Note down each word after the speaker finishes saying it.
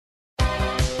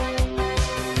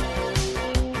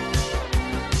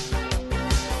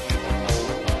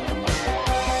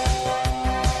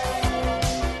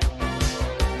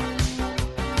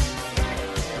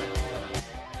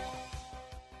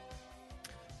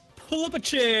pull up a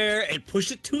chair and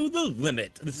push it to the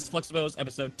limit. This is Flexibos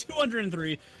episode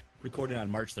 203, recorded on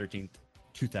March 13th,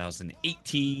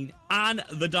 2018. On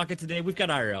the docket today, we've got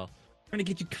IRL. Trying to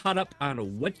get you caught up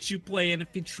on what you playing,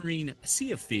 featuring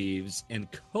Sea of Thieves and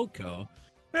Coco.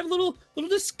 We have a little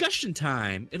discussion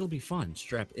time. It'll be fun.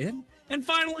 Strap in. And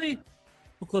finally,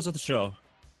 we'll close out the show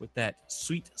with that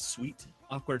sweet,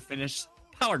 awkward finish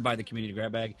powered by the Community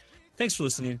Grab Bag. Thanks for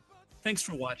listening. Thanks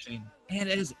for watching. And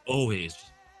as always,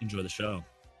 enjoy the show.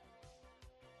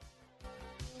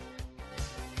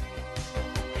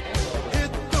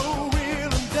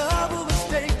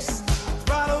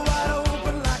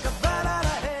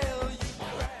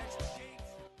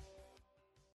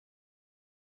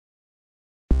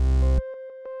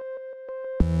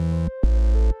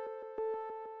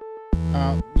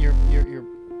 You're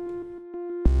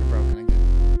broken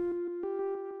again.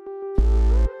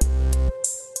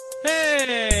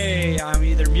 Hey, I'm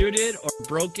either muted or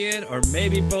broken or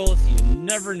maybe both. You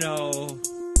never know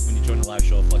when you join a live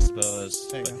show of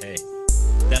Flexibos. But hey,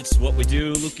 that's what we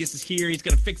do. Lucas is here. He's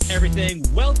going to fix everything.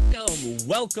 Welcome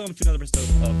to another episode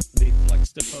of the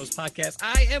Flexibos podcast.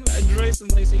 I am Joyce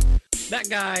Lacey. That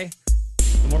guy,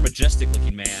 the more majestic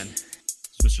looking man, is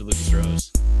Mr. Lucas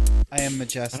Rose. I am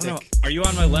majestic. I don't know. Are you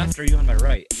on my left or are you on my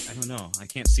right? I don't know. I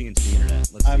can't see into the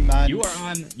internet. Let's see.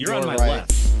 You're on my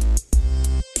left.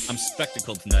 I'm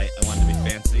spectacled tonight. I wanted to be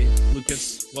fancy.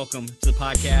 Lucas, welcome to the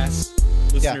podcast.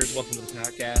 Listeners, welcome to the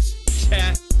podcast.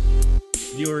 Chat,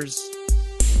 viewers,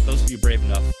 those of you brave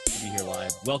enough to be here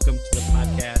live, welcome to the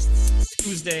podcast. It's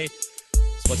Tuesday.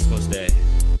 It's Flexibos Day.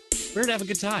 We're here to have a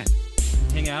good time.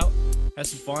 Hang out, have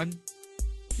some fun.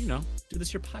 You know, do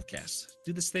this your podcast.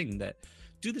 Do this thing that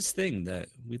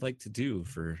we'd like to do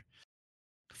for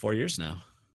 4 years now.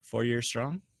 4 years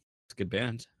strong. It's a good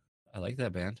band. I like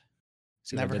that band.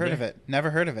 Never heard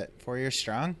of it. 4 years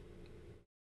strong.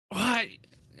 What?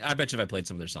 I bet you if I played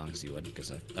some of their songs, you would,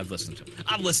 because I've listened to them.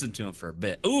 I've listened to them for a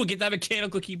bit. Ooh, get that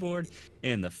mechanical keyboard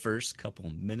in the first couple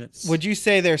minutes. Would you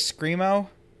say they're screamo?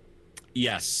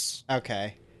 Yes.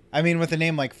 Okay. I mean, with a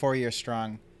name like 4 Years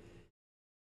Strong,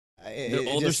 their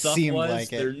older stuff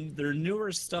their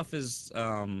newer stuff is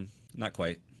not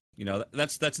quite. You know,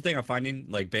 that's the thing I'm finding.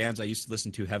 Like bands I used to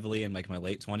listen to heavily in like my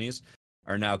late 20s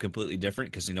are now completely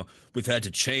different because, you know, we've had to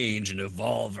change and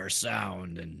evolve our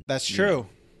sound. And that's true.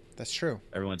 That's true.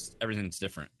 Everything's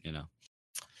different, you know.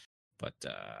 But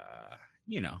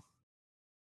you know.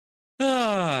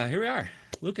 Here we are.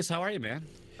 Lucas, how are you, man?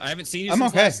 I haven't seen you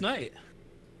since last night.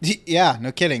 Yeah,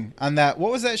 no kidding. On that,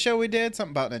 what was that show we did?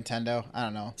 Something about Nintendo. I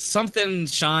don't know. Something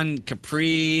Sean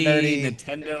Capri, nerdy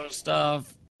Nintendo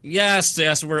stuff. Yes,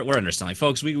 we're understanding,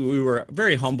 folks. We were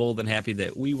very humbled and happy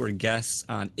that we were guests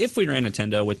on If We Ran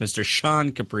Nintendo with Mr.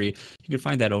 Sean Capri. You can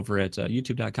find that over at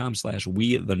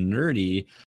youtube.com/WeTheNerdy.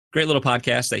 Great little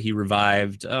podcast that he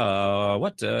revived. I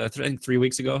think 3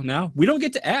 weeks ago now. We don't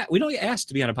get asked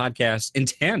to be on a podcast in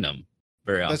tandem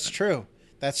very often. That's true.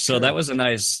 So that was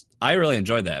I really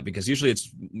enjoyed that because usually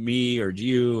it's me or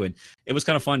you, and it was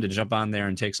kind of fun to jump on there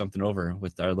and take something over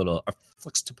with our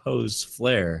Flexibos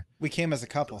flair. We came as a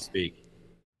couple. Speak.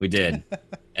 We did.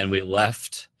 And we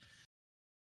left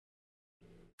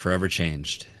forever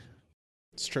changed.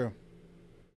 It's true.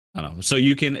 I don't know. So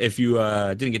you can, if you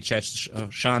didn't get a chance,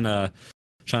 Sean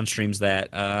streams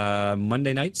that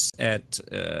Monday nights at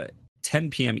 10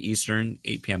 p.m. Eastern,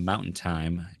 8 p.m. Mountain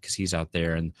Time, because he's out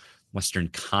there in Western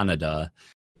Canada.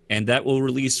 And that will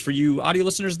release for you audio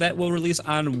listeners. That will release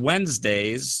on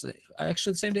Wednesdays,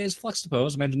 actually the same day as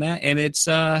Flexibos. Imagine that. And it's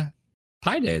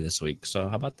Pie Day this week. So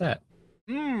how about that?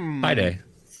 Pie Day,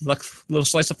 little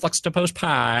slice of Flexibos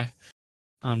pie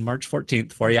on March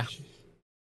 14th for you.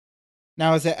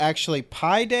 Now, is it actually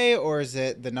Pie Day or is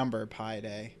it the number Pie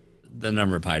Day? The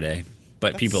number Pie Day.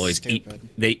 But people always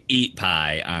eat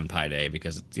pie on Pie Day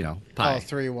because, you know, pie. Oh,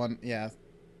 3-1. Yeah.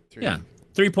 3. Yeah.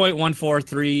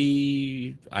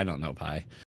 3.143, I don't know pi.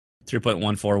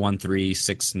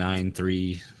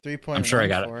 3.1413693. 3.14. I'm sure I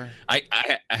got it. I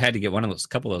had to get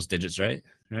couple of those digits right.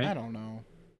 I don't know.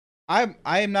 I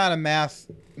am not a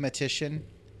mathematician,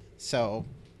 so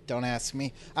don't ask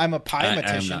me. I'm a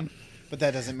pi-matician, but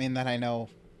that doesn't mean that I know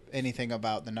anything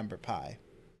about the number pi.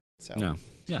 So no.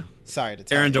 Yeah. Sorry to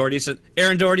tell Aaron you.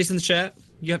 Aaron Doherty's in the chat.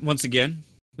 Yeah, once again,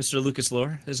 Mr. Lucas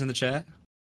Lore is in the chat.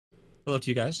 Hello to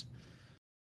you guys.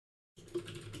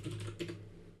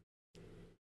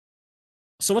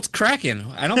 So what's cracking?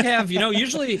 I don't have,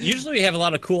 usually we have a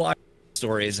lot of cool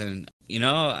stories, and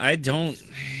I don't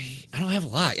have a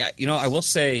lot. I will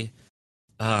say,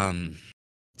 did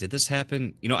this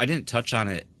happen? I didn't touch on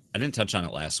it. I didn't touch on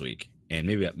it last week, and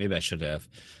maybe I should have.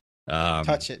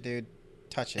 Touch it, dude.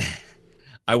 Touch it.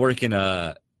 I work in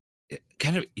a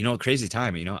kind of, crazy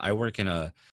time. I work in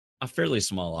a fairly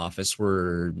small office.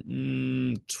 We're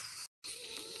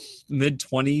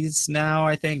mid-20s now,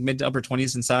 I think, mid to upper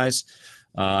 20s in size.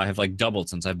 I have like doubled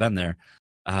since I've been there.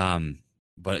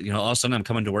 But all of a sudden I'm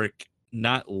coming to work,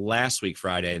 not last week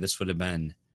Friday. This would have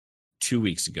been 2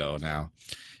 weeks ago now.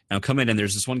 And I'm coming in,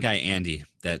 there's this one guy, Andy,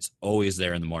 that's always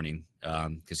there in the morning.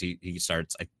 Because he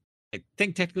starts, I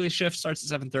think technically shift starts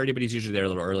at 7:30, but he's usually there a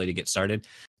little early to get started.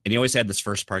 And he always had this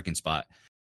first parking spot.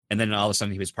 And then all of a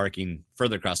sudden he was parking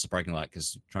further across the parking lot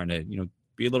because trying to,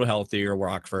 be a little healthier,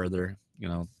 walk further,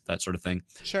 that sort of thing.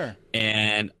 Sure.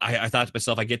 And I thought to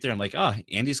myself, I get there, I'm like, oh,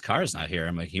 Andy's car's not here.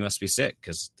 I'm like, he must be sick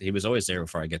because he was always there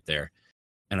before I get there.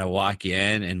 And I walk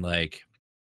in and like,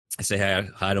 I say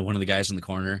hi to one of the guys in the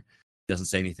corner. Doesn't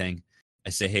say anything. I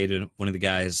say hey to one of the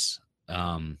guys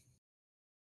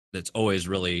that's always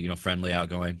really, friendly,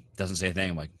 outgoing. Doesn't say a thing.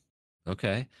 I'm like,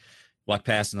 okay. Walk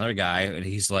past another guy and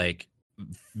he's like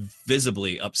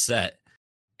visibly upset.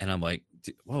 And I'm like,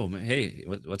 whoa, man, hey,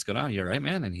 what's going on? You all right,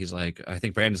 man? And he's like, I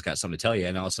think Brandon's got something to tell you.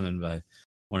 And all of a sudden,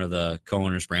 one of the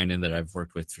co-owners, Brandon, that I've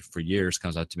worked with for years,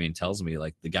 comes up to me and tells me,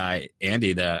 like, the guy,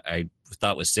 Andy, that I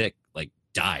thought was sick, like,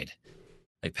 died.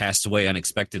 Like, passed away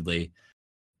unexpectedly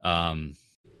on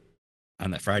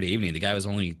that Friday evening. The guy was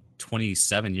only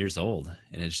 27 years old.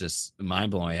 And it's just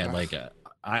mind-blowing. I had, like,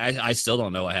 I still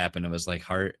don't know what happened. It was, like,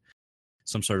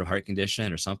 some sort of heart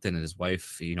condition or something, and his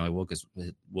wife, he woke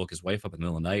his wife up in the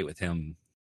middle of the night with him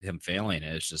failing.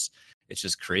 And it's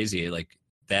just crazy. Like,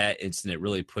 that incident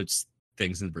really puts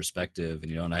things in perspective.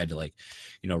 And I had to, like,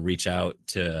 reach out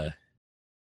to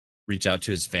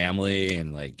his family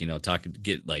and, like,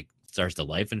 start the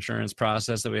life insurance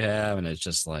process that we have. And it's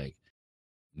just like,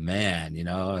 man,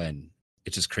 and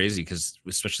it's just crazy because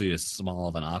especially as small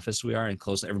of an office we are and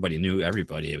close, everybody knew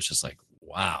everybody. It was just like,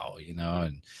 wow,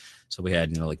 and so we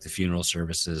had, like the funeral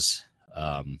services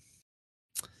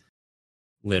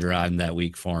later on that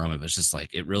week for him. It was just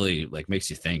like, it really like makes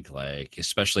you think, like,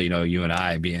 especially, you and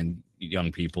I being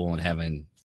young people and having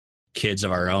kids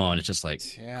of our own. It's just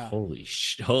like, yeah. holy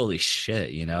shit,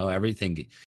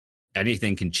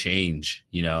 anything can change,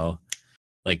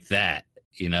 like that,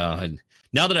 and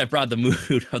now that I've brought the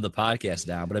mood of the podcast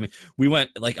down, but I mean, we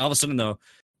went like all of a sudden though,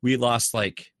 we lost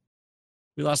like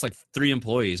 3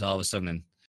 employees all of a sudden.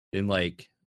 In like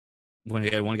one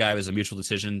guy was a mutual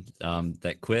decision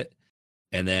that quit,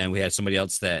 and then we had somebody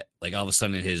else that like all of a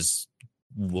sudden his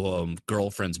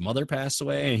girlfriend's mother passed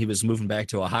away, and he was moving back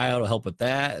to Ohio to help with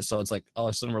that. So it's like all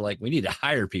of a sudden we're like, we need to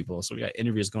hire people. So we got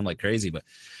interviews going like crazy, but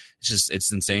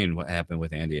it's insane what happened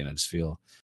with Andy, and I just feel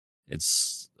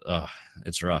it's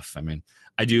rough. I mean,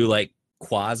 I do like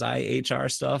quasi HR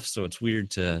stuff, so it's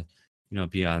weird to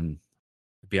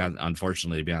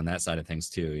unfortunately be on that side of things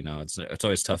too. It's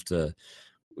always tough to,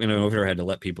 we've never had to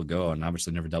let people go, and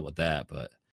obviously never dealt with that,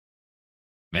 but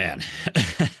man,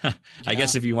 I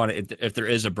guess if you want to, if there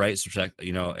is a bright,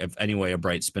 if anyway, a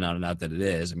bright spin on it, not that it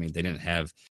is, I mean, they didn't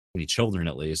have any children,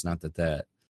 at least, not that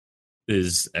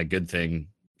is a good thing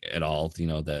at all,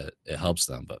 that it helps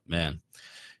them, but man,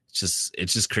 it's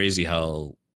just crazy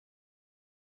how,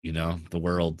 the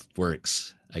world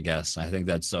works. I guess. I think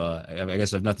that's, I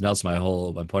guess if nothing else, my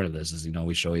point of this is,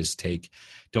 we should always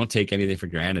don't take anything for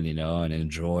granted, and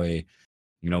enjoy,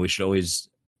 we should always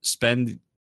spend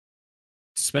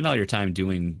all your time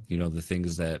doing, the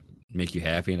things that make you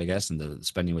happy. And I guess, and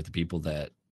spending with the people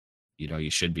that, you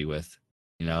should be with,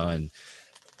 and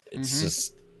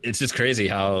it's just crazy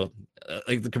how,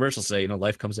 like the commercials say,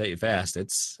 life comes at you fast.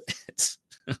 It's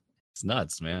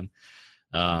nuts, man.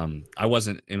 I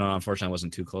wasn't, unfortunately I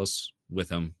wasn't too close with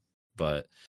him, but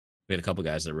we had a couple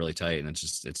guys that are really tight, and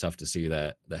it's tough to see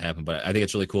that happen. But I think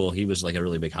it's really cool. He was like a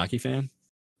really big hockey fan,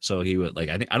 so he would like,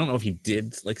 I don't know if he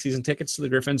did like season tickets to the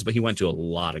Griffins, but he went to a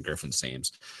lot of Griffins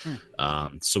games.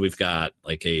 So we've got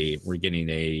like we're getting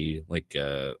a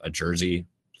jersey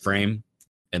frame,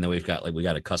 and then we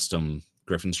got a custom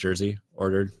Griffins jersey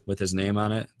ordered with his name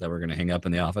on it that we're going to hang up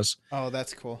in the office. Oh,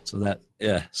 that's cool. So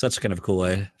that's kind of a cool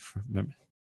way.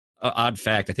 Odd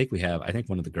fact, I think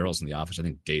one of the girls in the office, I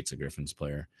think, dates a Griffins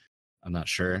player. I'm not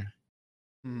sure,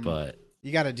 but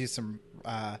you got to do some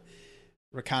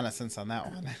reconnaissance on that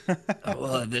one.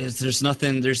 Well, there's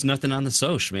nothing on the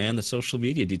social, man. The social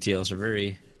media details are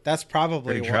very. That's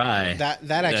probably very dry. That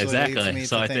actually exactly. leads me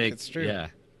so to I think it's true. Yeah.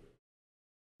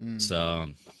 So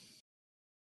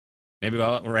maybe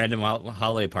a random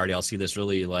holiday party, I'll see this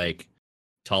really like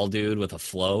tall dude with a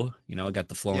flow, got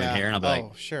the flowing hair, and I'll be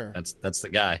like, sure, that's the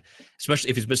guy. Especially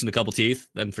if he's missing a couple teeth,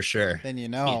 then for sure. Then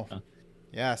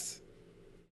Yes.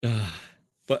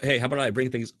 But But hey, how about I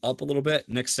bring things up a little bit?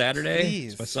 Next Saturday,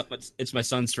 Please. It's my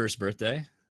son's first birthday.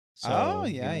 Oh So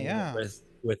yeah, yeah.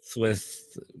 with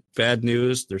bad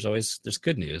news, there's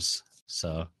good news.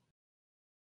 So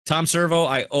Tom Servo,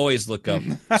 I always look up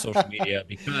social media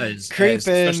because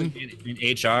especially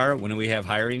in HR,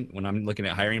 when I'm looking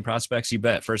at hiring prospects, you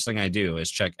bet first thing I do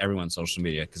is check everyone's social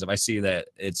media. Because if I see that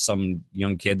it's some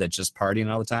young kid that's just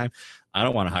partying all the time, I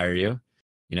don't want to hire you.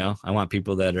 I want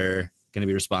people that are going to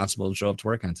be responsible and show up to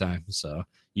work on time. So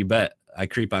you bet I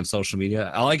creep on social media.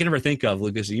 All I can ever think of,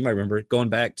 Lucas, you might remember going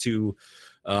back to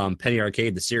Penny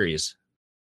Arcade, the series,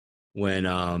 when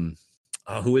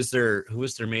who was their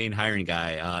main hiring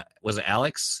guy? Was it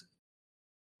Alex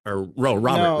or Robert?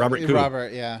 No, Robert Koo.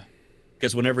 Robert, yeah.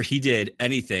 Because whenever he did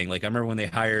anything, like I remember when they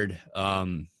hired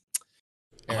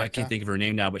I can't think of her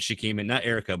name now, but she came in, not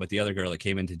Erica, but the other girl that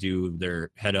came in to do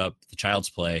their head up the Child's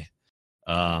Play.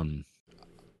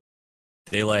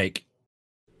 They like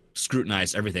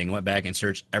scrutinized everything, went back and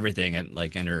searched everything and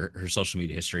like in her social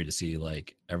media history to see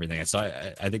like everything. So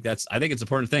I think it's an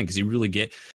important thing because you really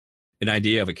get an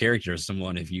idea of a character of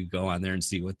someone if you go on there and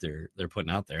see what they're putting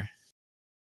out there.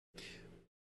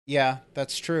 Yeah,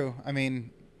 that's true. I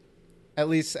mean, at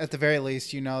the very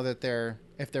least, that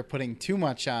if they're putting too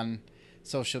much on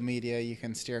social media, you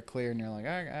can steer clear, and you're like,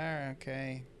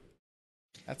 okay,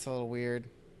 that's a little weird.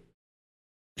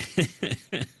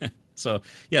 So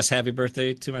yes, happy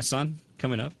birthday to my son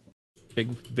coming up,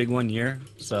 big 1 year.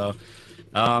 So,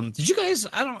 did you guys?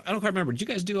 I don't quite remember. Did you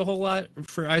guys do a whole lot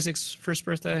for Isaac's first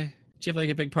birthday? Did you have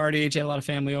like a big party? Did you have a lot of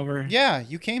family over? Yeah,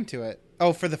 you came to it.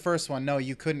 Oh, for the first one. No,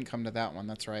 you couldn't come to that one.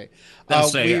 That's right.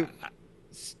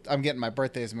 I'm getting my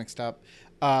birthdays mixed up.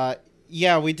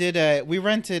 Yeah, we did. We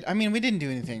rented. I mean, we didn't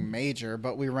do anything major,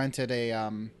 but we rented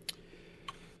a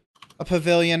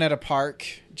pavilion at a park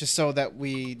just so that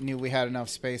we knew we had enough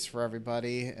space for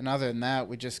everybody. And other than that,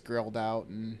 we just grilled out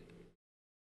and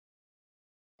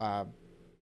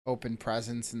opened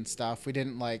presents and stuff. We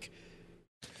didn't have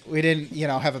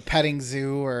a petting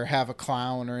zoo or have a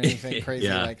clown or anything crazy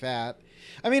like that.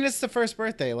 I mean, it's the first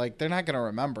birthday. Like, they're not going to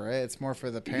remember it. It's more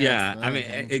for the parents. Yeah, I mean,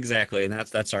 exactly. And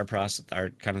that's our process, our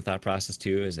kind of thought process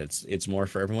too, is it's more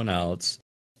for everyone else.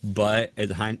 But at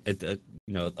the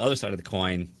other side of the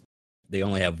coin, they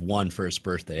only have one first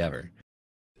birthday ever.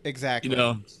 Exactly.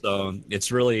 So it's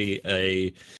really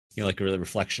like a really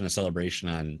reflection, a celebration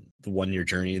on the 1 year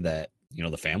journey that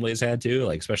the family has had to,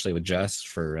 like, especially with Jess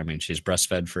she's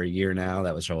breastfed for a year now.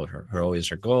 That was always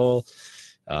her goal.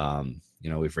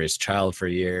 We've raised a child for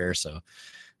a year. So,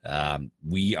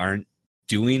 we aren't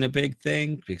doing a big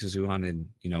thing because we wanted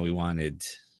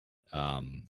to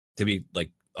be like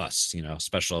us,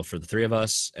 special for the three of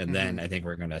us. And then I think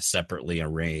we're going to separately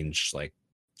arrange like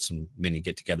some mini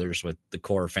get-togethers with the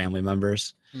core family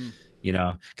members, because you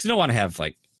don't want to have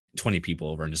like 20 people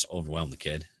over and just overwhelm the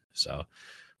kid. So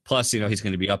plus, he's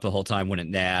going to be up the whole time, wouldn't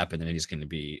nap, and then he's going to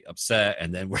be upset,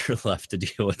 and then we're left to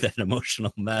deal with that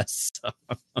emotional mess. So,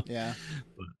 yeah,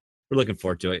 but we're looking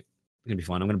forward to it. It's going to be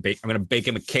fun. I'm going to bake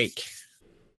him a cake.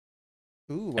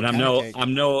 Ooh, and I'm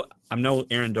no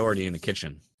Aaron Doherty in the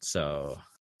kitchen, so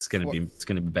it's going to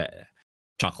be bad.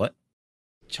 Chocolate.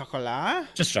 Chocolat?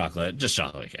 Just chocolate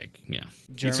cake. Yeah,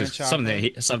 German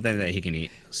chocolate. Something that he can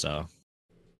eat. So.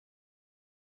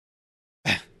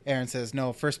 Aaron says,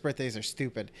 "No, first birthdays are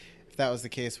stupid. If that was the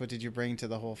case, what did you bring to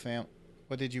the whole family?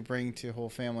 What did you bring to whole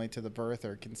family to the birth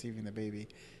or conceiving the baby?"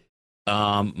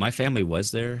 My family was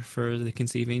there for the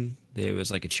conceiving. There was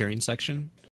like a cheering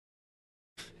section.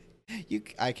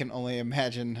 I can only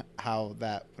imagine how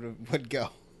that would go.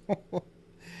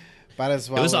 But as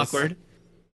well, it was awkward.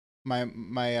 My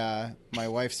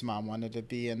wife's mom wanted to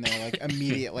be in there like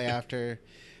immediately after.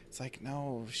 It's like,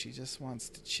 no, she just wants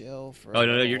to chill for. Oh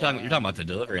no, you're talking about the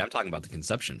delivery. I'm talking about the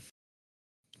conception.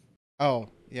 Oh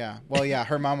yeah, well yeah,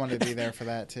 her mom wanted to be there for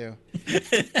that too.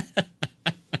 It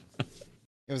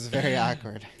was very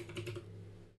awkward.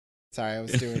 Sorry, I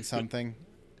was doing something.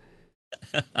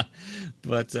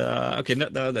 But okay,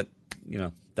 no, that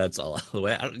that's all the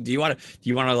way. Do you want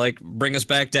to like bring us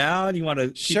back down? You want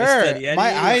to sure?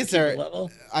 My eyes are.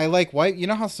 I like wipe. You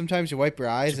know how sometimes you wipe your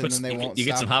eyes and then they won't. You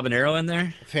get some habanero in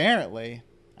there. Apparently,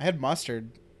 I had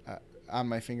mustard on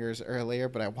my fingers earlier,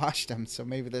 but I washed them, so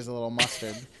maybe there's a little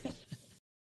mustard.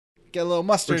 Get a little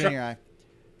mustard in your eye.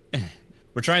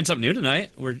 We're trying something new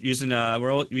tonight. We're using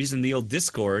the old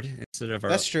Discord instead of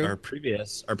our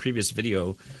previous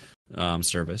video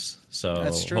service. So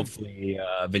that's true. Hopefully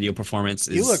video performance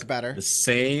is you look better. The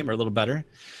same or a little better.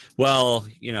 Well,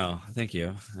 thank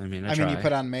you. I mean, you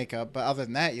put on makeup, but other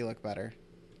than that, you look better.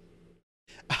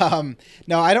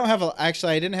 No, I don't have I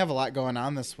didn't have a lot going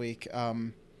on this week.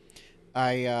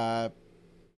 I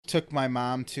took my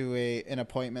mom to an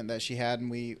appointment that she had,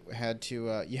 and we had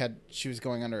to she was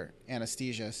going under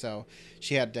anesthesia, so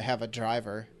she had to have a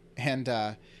driver, and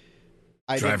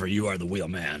driver, you are the wheel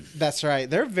man. That's right.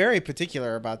 They're very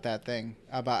particular about that thing,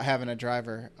 about having a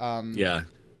driver. Yeah.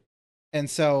 And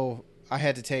so I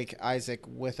had to take Isaac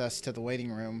with us to the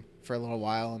waiting room for a little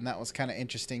while, and that was kind of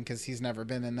interesting because he's never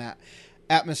been in that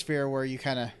atmosphere where you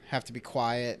kind of have to be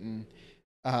quiet, and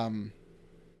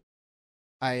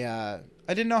I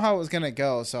didn't know how it was gonna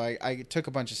go, so I took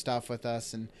a bunch of stuff with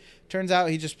us, and turns out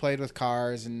he just played with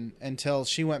cars, and until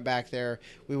she went back there,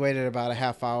 we waited about a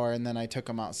half hour, and then I took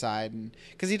him outside, and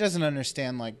because he doesn't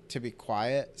understand like to be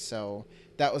quiet, so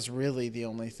that was really the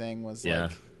only thing was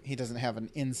like he doesn't have an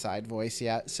inside voice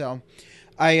yet. So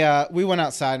we went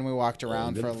outside and we walked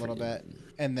around for a little bit,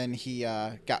 and then he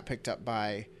got picked up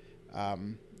by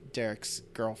Derek's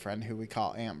girlfriend, who we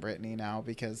call Aunt Brittany now,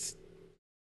 because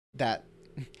that.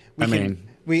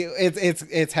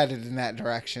 It's headed in that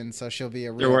direction, so she'll be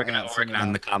a real. They're working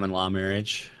on the common law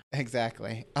marriage.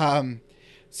 Exactly.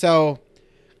 So,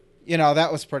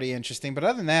 that was pretty interesting. But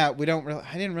other than that,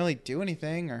 I didn't really do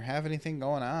anything or have anything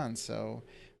going on. So,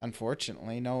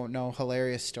 unfortunately, no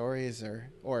hilarious stories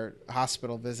or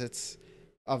hospital visits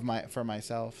for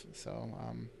myself. So,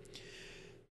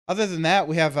 other than that,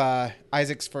 we have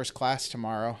Isaac's first class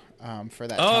tomorrow for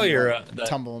that.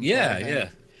 Tumble. Yeah.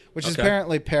 Which is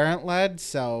apparently parent-led,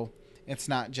 so it's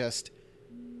not just,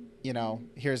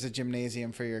 here's a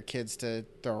gymnasium for your kids to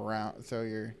throw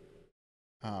your...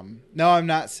 no, I'm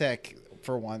not sick,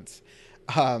 for once.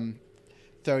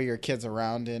 Throw your kids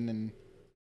around in and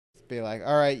be like,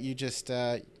 all right, you just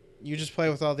play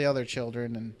with all the other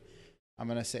children, and I'm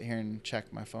going to sit here and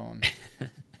check my phone.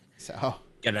 So...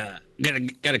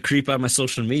 Gotta creep on my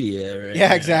social media. Right?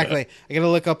 Yeah, exactly. I gotta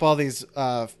look up all these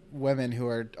women who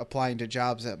are applying to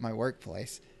jobs at my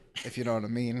workplace, if you know what I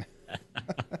mean.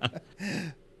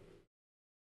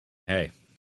 Hey,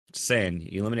 just saying,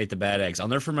 you eliminate the bad eggs. I'll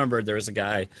never remember. There was a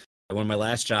guy at one of my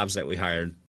last jobs that we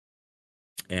hired,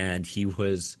 and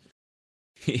his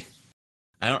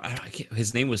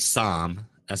name was Som,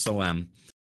 S-O-M.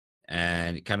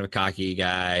 And kind of a cocky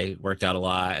guy, worked out a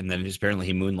lot, and then apparently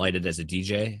he moonlighted as a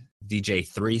DJ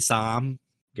 3 Som.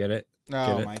 Get it?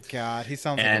 Oh my God, he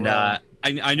sounds. And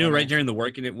I knew right during the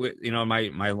working,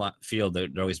 my field, they're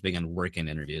always big on working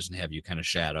interviews and have you kind of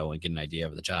shadow and get an idea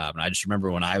of the job. And I just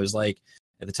remember when I was like,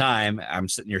 at the time, I'm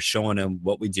sitting here showing him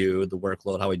what we do, the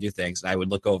workload, how we do things, and I would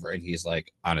look over and he's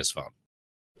like on his phone.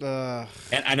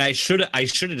 And I should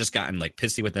have just gotten like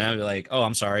pissy with them, like, oh,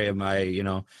 I'm sorry, am I,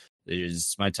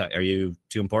 is my time? Are you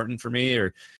too important for me?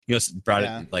 Or brought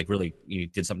it like really you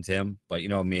did something to him. But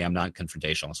me, I'm not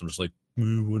confrontational, so I'm just like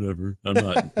whatever. I'm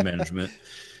not management.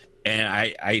 And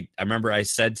I remember I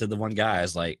said to the one guy, I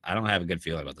was like, I don't have a good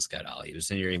feeling about this guy at all. He was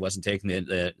in here, he wasn't taking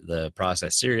the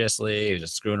process seriously. He was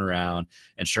just screwing around.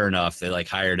 And sure enough, they like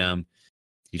hired him.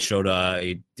 He showed up.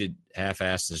 He did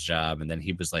half-assed his job, and then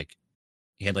he was like,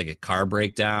 he had like a car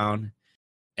breakdown.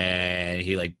 And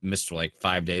he like missed for like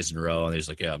 5 days in a row, and he's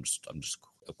like, "Yeah, I'm just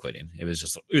quitting." It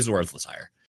was a worthless hire.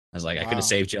 I was like, I could have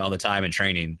saved you all the time in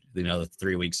training, the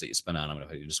 3 weeks that you spent on him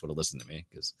if you just would have listened to me.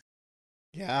 Because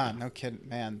yeah, no kidding,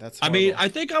 man. That's horrible. I mean, I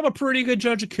think I'm a pretty good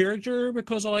judge of character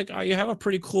because you have a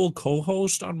pretty cool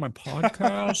co-host on my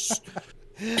podcast.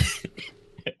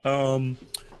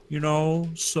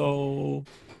 So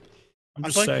I'm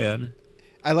just saying.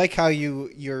 I like how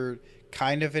you're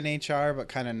kind of in HR, but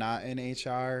kind of not in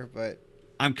HR. But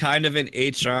I'm kind of in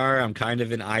HR. I'm kind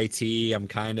of in IT. I'm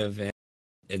kind of in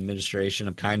administration.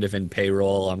 I'm kind of in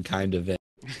payroll. I'm kind of in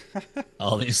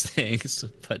all these things,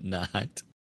 but not.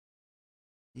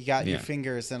 You got your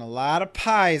fingers in a lot of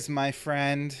pies, my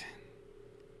friend.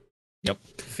 Yep.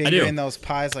 Fingering those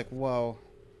pies like, whoa.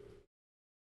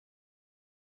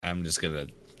 I'm just going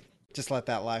to... just let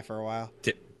that lie for a while.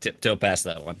 Tiptoe past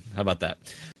that one. How about that?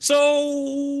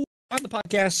 So... on the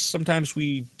podcast, sometimes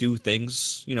we do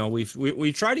things,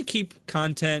 we try to keep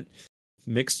content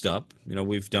mixed up.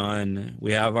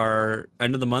 We have our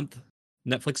end of the month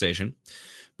Netflixation.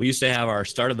 We used to have our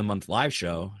start of the month live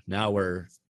show. Now we're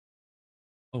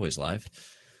always live.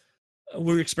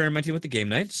 We're experimenting with the game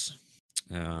nights.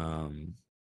 We're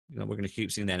going to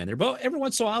keep seeing that in there. But every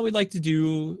once in a while, we'd like to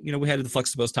do, we had the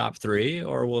Flexibles top 3,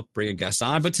 or we'll bring a guest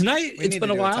on. But tonight, it's been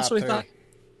a while, so we thought...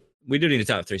 we do need a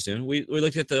top 3 soon. We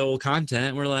looked at the old content,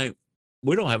 and we're like,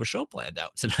 we don't have a show planned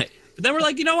out tonight. But then we're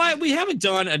like, you know what? We haven't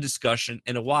done a discussion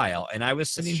in a while. And I was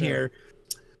sitting here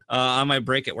on my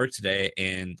break at work today,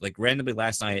 and like randomly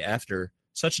last night after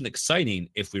such an exciting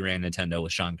If We Ran Nintendo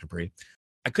with Sean Capri,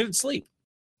 I couldn't sleep.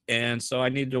 And so I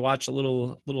needed to watch a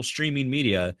little streaming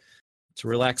media.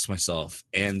 relax myself,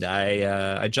 and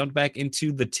I jumped back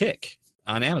into The Tick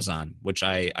on Amazon, which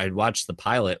I watched the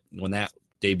pilot when that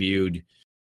debuted,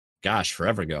 gosh,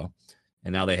 forever ago,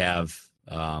 and now they have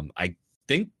I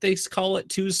think they call it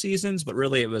 2 seasons, but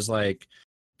really it was like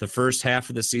the first half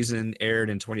of the season aired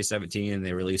in 2017, and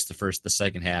they released the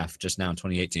second half just now in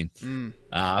 2018.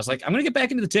 I was like, I'm gonna get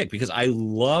back into The Tick because I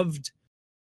loved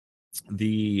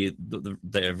the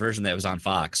version that was on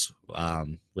Fox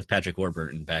with Patrick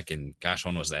Warburton back in, gosh,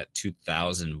 when was that?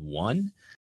 2001,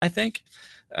 I think.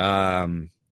 And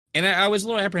I was a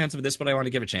little apprehensive of this, but I wanted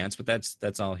to give it a chance. But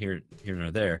that's all here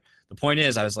nor there. The point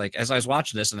is, I was like, as I was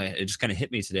watching this, and it just kind of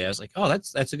hit me today. I was like, oh,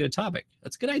 that's a good topic.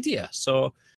 That's a good idea.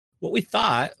 So what we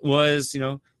thought was,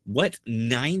 what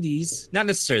 90s, not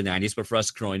necessarily 90s, but for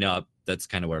us growing up, that's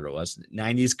kind of where it was.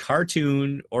 90s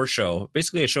cartoon or show,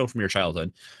 basically a show from your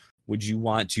childhood, would you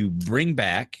want to bring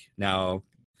back? Now,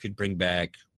 you could bring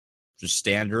back just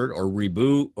standard or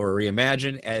reboot or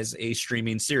reimagine as a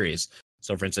streaming series.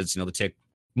 So, for instance, The Tick.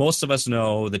 Most of us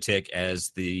know The Tick as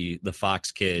the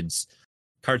Fox Kids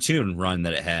cartoon run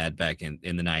that it had back in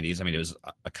the 90s. I mean, it was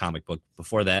a comic book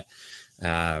before that,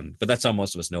 but that's how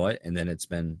most of us know it. And then it's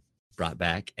been brought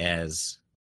back as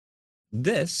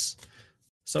this.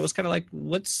 So it's kind of like,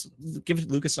 let's give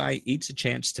Lucas and I each a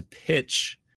chance to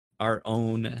pitch our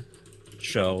own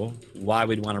show, why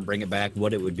we'd want to bring it back,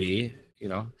 what it would be,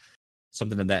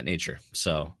 something of that nature.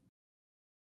 So,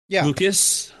 yeah,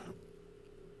 Lucas,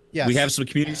 yes, we have some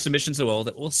community submissions that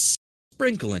we'll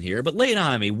sprinkle in here, but lay it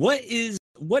on me. What is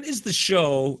the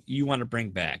show you want to bring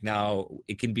back? Now,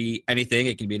 it can be anything.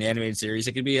 It can be an animated series.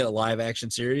 It can be a live action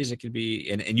series. It could be,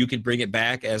 and you can bring it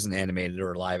back as an animated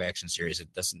or a live action series.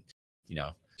 It doesn't,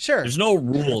 Sure. There's no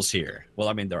rules here. Well,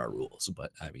 I mean, there are rules,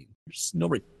 but I mean, there's no,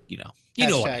 you know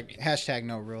what I mean. Hashtag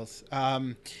no rules.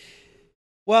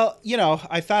 Well,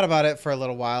 I thought about it for a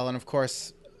little while, and of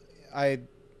course, I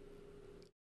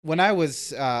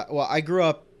grew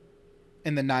up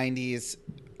in the 90s,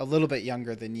 a little bit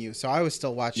younger than you, so I was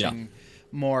still watching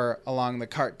more along the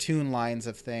cartoon lines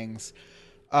of things.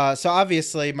 So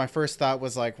obviously, my first thought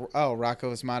was like, oh,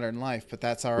 Rocko's Modern Life, but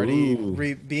that's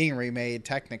already being remade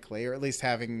technically, or at least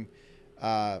having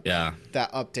that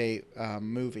update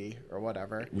movie or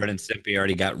whatever. Ren and Stimpy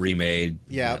already got remade.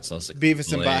 Yeah,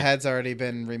 Beavis and Butthead's already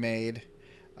been remade.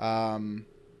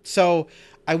 So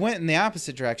I went in the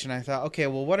opposite direction. I thought, okay,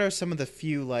 well, what are some of the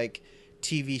few like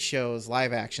TV shows,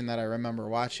 live action, that I remember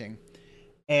watching?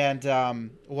 And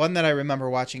one that I remember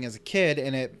watching as a kid,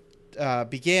 and it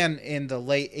began in the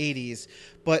late 80s,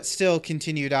 but still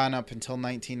continued on up until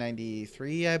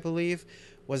 1993, I believe,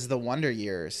 was The Wonder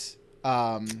Years.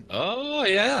 Oh,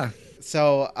 yeah.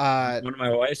 So one of my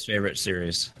wife's favorite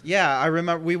series. Yeah, I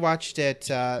remember we watched it.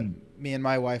 Me and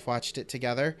my wife watched it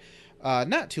together.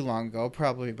 Not too long ago,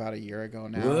 probably about a year ago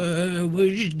now. What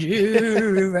would you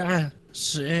do? I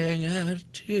sing out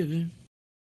of tune.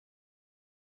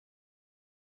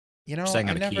 I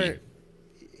never.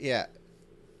 Yeah.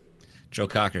 Joe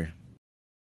Cocker.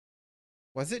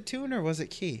 Was it tune or was it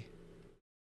key?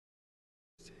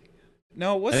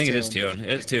 No, it was tune. I think it is tune.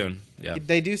 It's tune. Yeah.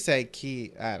 They do say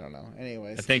key. I don't know.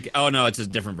 Anyways. I think. Oh no, it's a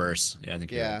different verse. Yeah, I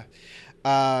think. Yeah.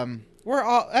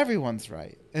 Everyone's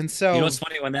right, and so. You know what's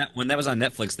funny, when that was on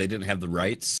Netflix, they didn't have the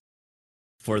rights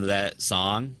for that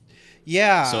song.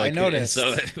 Yeah, so I noticed.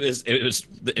 So it was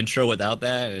the intro without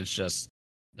that. It's just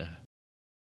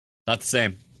not the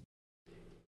same.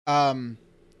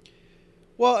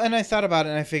 Well, and I thought about it,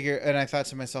 and I thought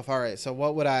to myself, all right, so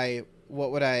what would I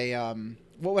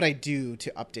do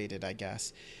to update it, I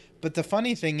guess. But the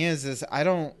funny thing is I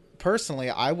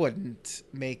wouldn't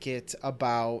make it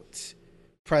about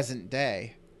present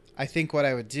day. I think what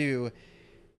I would do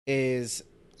is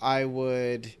I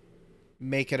would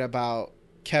make it about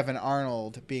Kevin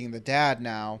Arnold being the dad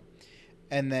now,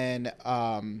 and then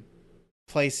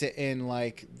place it in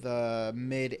like the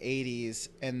mid 80s,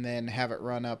 and then have it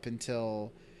run up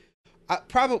until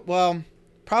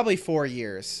probably 4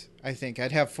 years. I think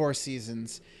I'd have 4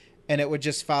 seasons, and it would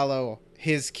just follow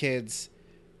his kids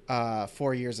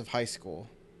 4 years of high school.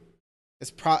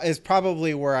 Is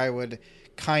probably where I would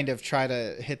kind of try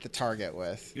to hit the target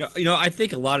with. I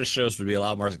think a lot of shows would be a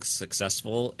lot more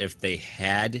successful if they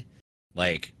had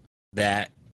like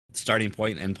that starting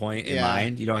point and end point in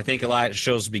mind. I think a lot of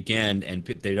shows begin and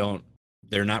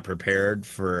they're not prepared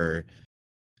for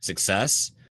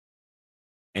success,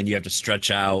 and you have to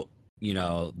stretch out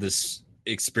this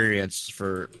experience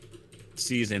for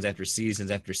seasons after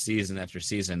seasons after season after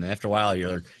season, and after a while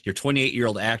your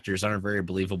 28-year-old actors aren't very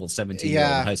believable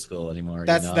 17-year-old in high school anymore.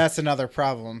 That's another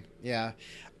problem.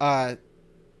 But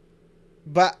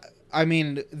I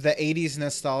mean, the 80s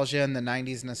nostalgia and the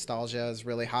 90s nostalgia is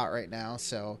really hot right now,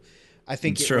 so I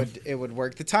think it would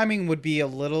work. The timing would be a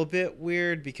little bit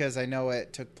weird because I know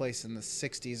it took place in the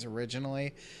 60s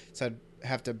originally, so I'd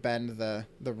have to bend the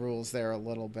rules there a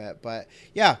little bit. But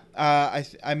yeah,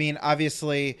 I mean,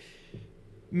 obviously,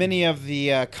 many of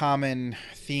the common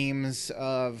themes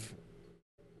of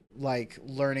like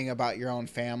learning about your own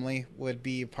family would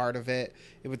be part of it.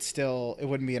 It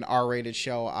wouldn't be an R-rated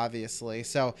show, obviously.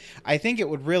 So I think it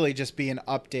would really just be an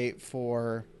update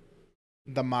for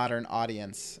the modern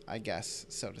audience, I guess,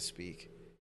 so to speak.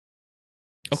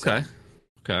 Okay.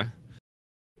 Okay.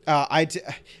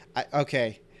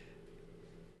 Okay.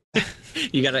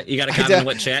 you gotta comment on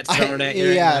what chat's throwing at you.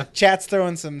 Yeah, right chat's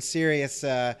throwing some serious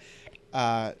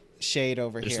shade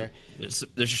over here. There's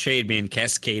a shade being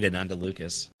cascaded onto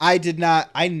Lucas. I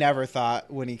never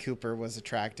thought Winnie Cooper was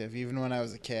attractive, even when I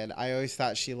was a kid. I always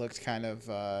thought she looked kind of,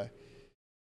 I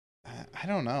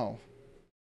don't know.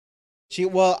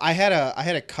 I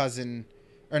had a cousin,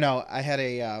 or no, I had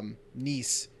a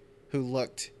niece who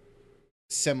looked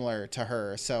similar to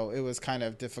her, so it was kind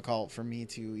of difficult for me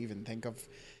to even think of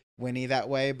Winnie that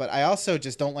way. But I also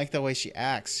just don't like the way she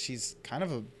acts. She's kind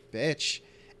of a bitch,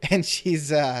 and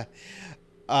she's I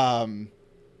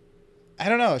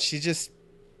don't know, she's just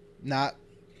not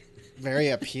very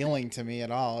appealing to me at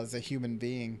all as a human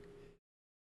being.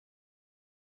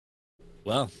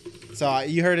 Well, so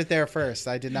you heard it there first.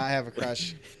 I did not have a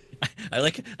crush. I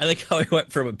like how he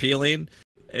went from appealing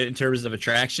in terms of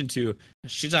attraction to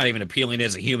she's not even appealing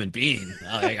as a human being.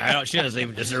 She doesn't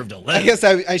even deserve to live. I guess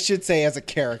I should say as a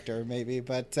character maybe,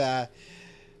 but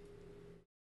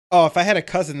if I had a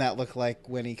cousin that looked like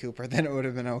Winnie Cooper, then it would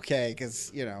have been okay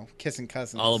because, you know, kissing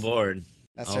cousins. All aboard.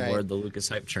 That's all right. Aboard the Lucas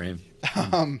hype train.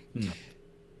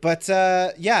 But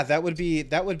yeah, that would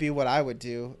be what I would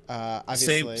do.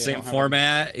 Obviously, same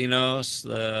format, you know,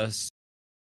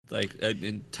 like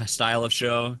style of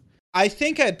show. I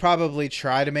think I'd probably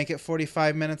try to make it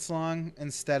 45 minutes long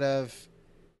instead of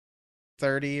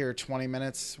 30 or 20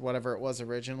 minutes, whatever it was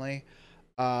originally.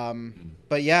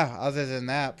 But yeah, other than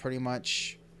that, pretty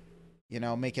much, you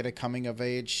know, make it a coming of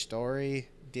age story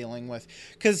dealing with,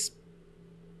 because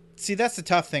see, that's the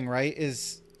tough thing, right?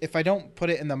 Is if I don't put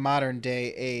it in the modern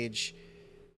day age,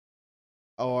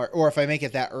 or if I make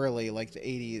it that early, like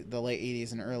the late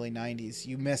 80s and early 90s,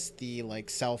 you miss the like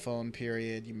cell phone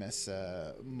period, you miss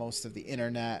most of the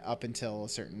internet up until a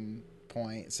certain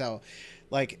point. So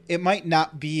like it might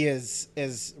not be as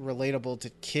relatable to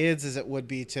kids as it would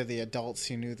be to the adults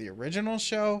who knew the original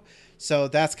show. So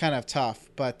that's kind of tough,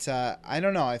 but I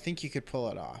don't know. I think you could pull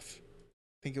it off.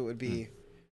 I think it would be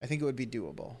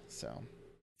doable. So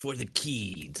for the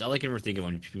kids, I like ever think of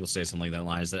when people say something like that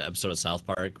line. Is that episode of South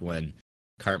Park when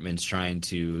Cartman's trying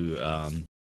to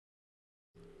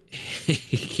he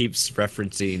keeps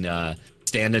referencing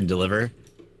Stand and Deliver,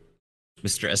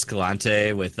 Mr.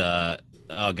 Escalante with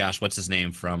oh gosh, what's his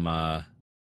name from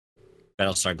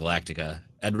Battlestar Galactica?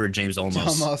 Edward James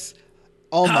Olmos. Almost.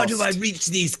 How do I reach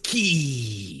these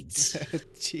kids?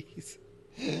 Jeez,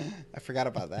 I forgot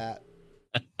about that.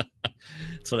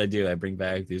 That's what I do. I bring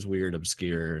back these weird,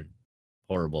 obscure,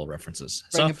 horrible references.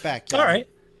 Bring it back. Yeah. All right.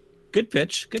 Good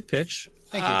pitch.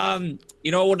 Thank you.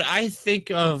 You know, when I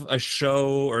think of a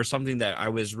show or something that I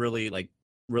was really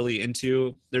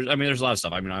into, there's a lot of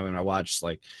stuff. I mean, I watched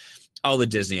like all the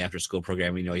Disney after school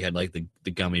programming. You know, you had like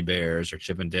the Gummy Bears or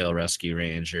Chip and Dale Rescue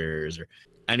Rangers or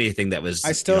anything that was.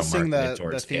 I still sing the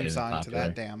theme song to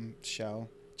that damn show.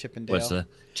 Chip and Dale. What's the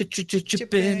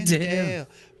Chip and Dale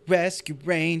Rescue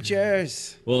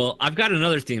Rangers? Well, I've got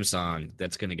another theme song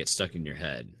that's going to get stuck in your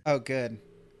head. Oh, good.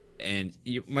 And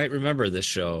you might remember this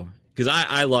show because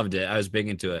I loved it. I was big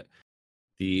into it.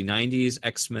 The 90s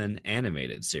X-Men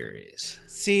animated series.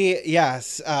 See,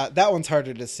 yes, that one's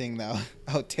harder to sing though.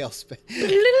 Oh, Tailspin.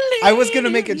 I was going to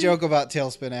make a joke about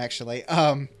Tailspin actually.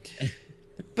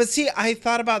 But see, I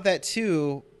thought about that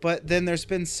too, but then there's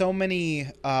been so many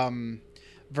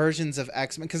versions of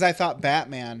X-Men because I thought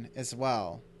Batman as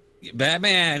well.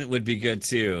 Batman would be good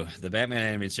too. The Batman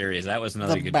animated series, that was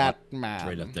another good Batman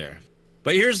right up there.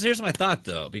 But here's my thought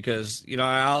though, because you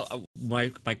know my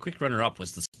quick runner up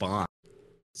was the Spawn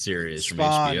series from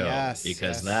HBO, yes,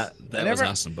 because yes. that was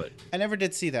awesome. But I never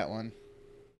did see that one.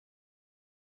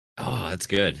 Oh, that's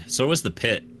good. So was the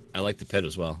Pit. I like the Pit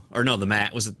as well. Or no,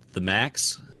 was it the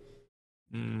Max?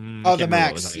 The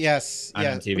Max. Yes. On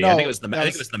TV. No, I think it was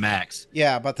the Max.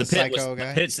 Yeah, about the psycho guy.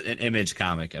 The Pit's an Image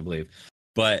comic, I believe.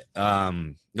 But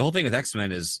the whole thing with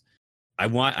X-Men is I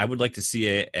would like to see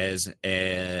it as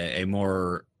a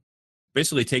more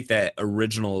basically take that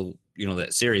original, you know,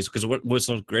 that series, because what was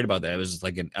so great about that, it was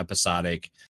like an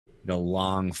episodic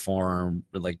long form,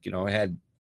 like, it had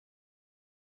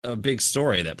a big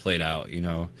story that played out,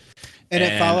 And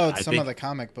it followed some of the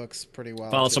comic books pretty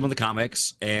well. Followed some of the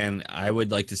comics, and I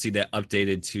would like to see that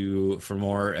updated for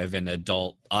more of an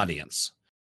adult audience.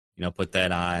 Put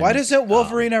that on. Why doesn't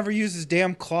Wolverine ever use his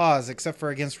damn claws except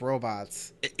for against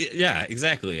robots? Yeah,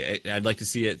 exactly. I'd like to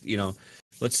see it.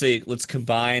 Let's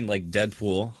combine like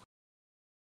Deadpool.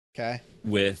 Okay.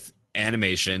 With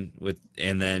animation,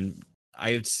 and then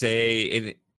I would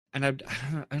say I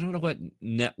don't know what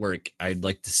network I'd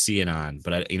like to see it on,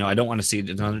 but I don't want to see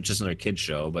it on just another kid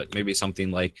show, but maybe something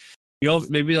like,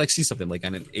 maybe like see something like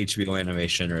on an HBO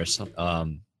animation or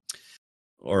some,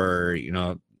 or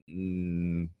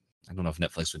I don't know if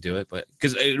Netflix would do it, but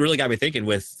because it really got me thinking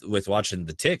with watching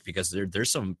The Tick, because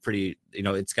there's some pretty,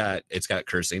 it's got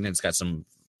cursing and it's got some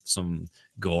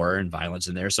gore and violence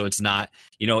in there, so it's not,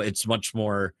 it's much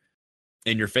more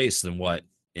in your face than what,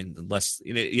 unless,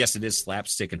 yes, it is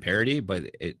slapstick and parody, but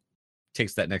it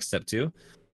takes that next step too.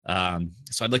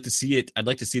 So I'd like to see it. I'd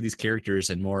like to see these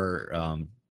characters in more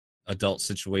adult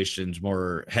situations,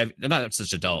 more heavy, not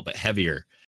such adult, but heavier,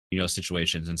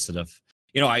 situations, instead of,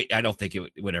 I don't think it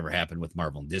would ever happen with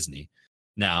Marvel and Disney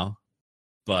now,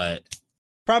 but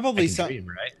probably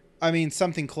right? I mean,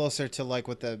 something closer to like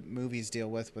what the movies deal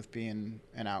with being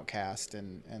an outcast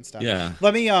and stuff. Yeah.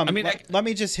 Let me let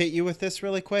me just hit you with this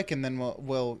really quick, and then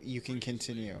you can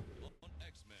continue.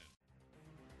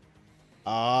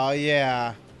 Oh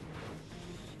yeah.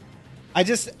 I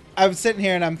was sitting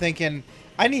here and I'm thinking,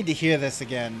 I need to hear this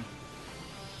again.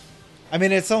 I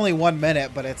mean, it's only 1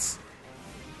 minute, but it's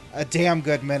a damn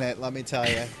good minute, let me tell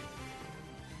you.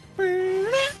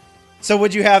 So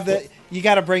would you have you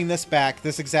got to bring this back,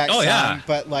 this exact song,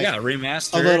 but like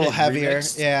remastered, a little heavier,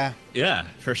 remixed. Yeah,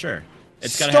 for sure.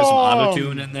 It's got to have some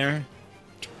auto-tune in there.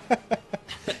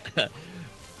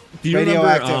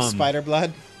 Radioactive Spider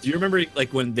Blood. Do you remember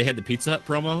like when they had the Pizza Hut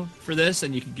promo for this,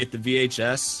 and you could get the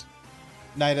VHS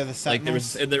Night of the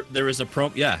Sentinels? Like there was a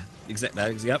promo, yep.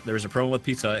 There was a promo with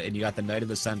Pizza Hut, and you got the Night of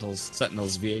the Sentinels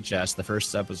VHS, the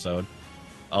first episode,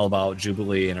 all about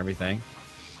Jubilee and everything.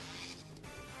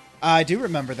 I do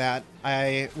remember that.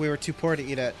 We were too poor to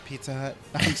eat at Pizza Hut.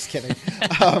 No, I'm just kidding.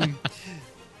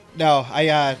 No,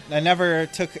 I never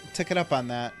took it up on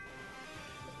that.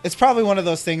 It's probably one of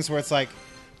those things where it's like,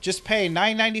 just pay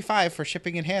 $9.95 for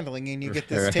shipping and handling, and you get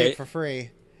this tape for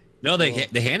free. No, they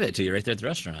hand it to you right there at the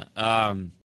restaurant.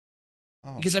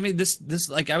 Because I mean, this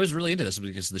like I was really into this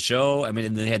because of the show. I mean,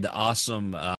 and they had the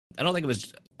awesome. I don't think it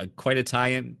was quite a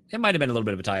tie-in. It might have been a little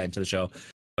bit of a tie-in to the show.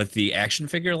 But the action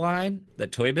figure line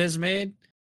that Toy Biz made,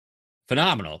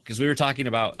 phenomenal. Because we were talking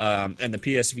about, and the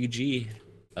PSVG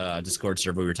Discord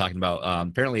server, we were talking about,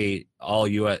 apparently all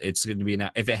US, it's going to be,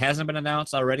 if it hasn't been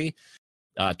announced already,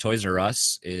 Toys R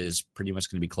Us is pretty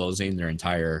much going to be closing their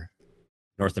entire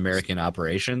North American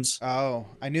operations. Oh,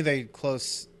 I knew they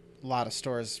closed a lot of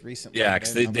stores recently. Yeah,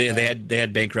 because they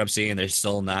had bankruptcy, and they're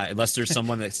still not, unless there's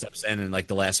someone that steps in like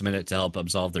the last minute to help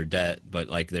absolve their debt. But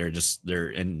like they're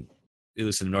in, at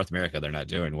least in North America, they're not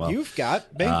doing well. You've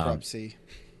got bankruptcy.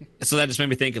 So that just made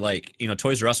me think, like,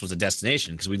 Toys R Us was a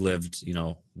destination because we lived,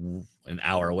 an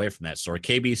hour away from that store.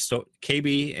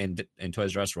 KB and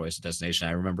Toys R Us were always a destination.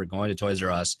 I remember going to Toys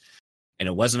R Us, and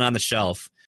it wasn't on the shelf.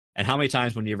 And how many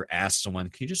times when you ever asked someone,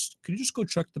 can you just go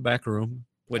check the back room?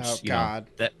 Which,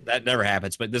 that never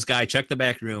happens. But this guy checked the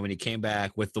back room, and he came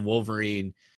back with the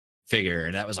Wolverine figure,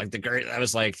 and that was like that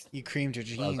was like, you creamed your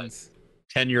jeans.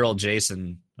 10-year-old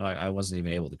Jason. I wasn't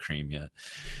even able to cream yet.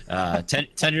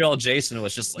 10-year-old Jason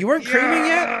was just like, you weren't creaming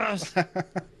yet?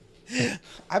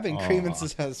 I've been creaming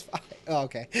since I was 5. Oh,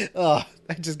 okay. Oh,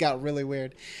 that just got really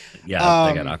weird. Yeah,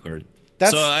 that got awkward.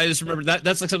 So I just remember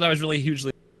that's like something I was really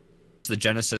hugely. The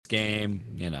Genesis game,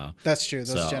 That's true.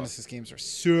 Those Genesis games are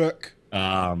sick.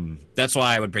 That's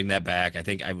why I would bring that back. I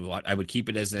think I would keep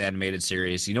it as an animated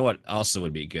series. You know what also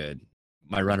would be good?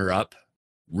 My runner-up,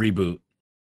 Reboot.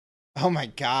 Oh my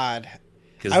god.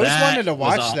 I always wanted to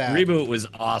watch that. Reboot was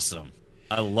awesome.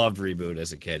 I loved Reboot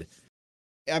as a kid.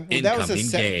 That was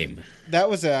a game. That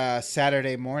was a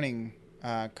Saturday morning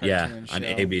cartoon show. On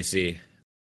ABC.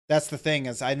 That's the thing,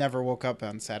 is I never woke up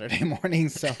on Saturday morning,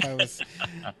 so I was.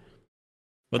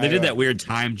 Well, they did that weird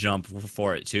time jump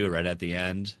for it too, right at the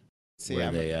end. See,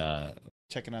 where they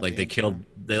checking out. Like they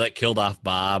killed off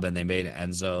Bob, and they made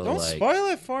Enzo. Don't spoil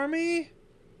it for me.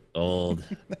 Old.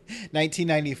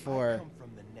 1994.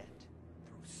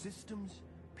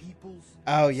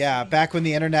 Oh yeah, back when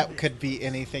the internet could be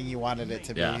anything you wanted it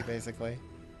to be, basically.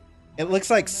 It looks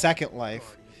like Second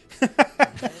Life.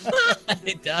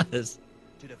 It does.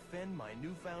 To defend my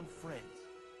newfound friends,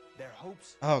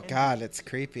 Oh God, it's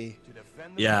creepy.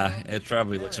 Yeah, it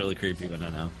probably looks really creepy, but I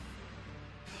don't know.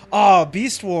 Oh,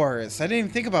 Beast Wars! I didn't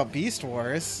even think about Beast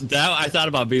Wars. I thought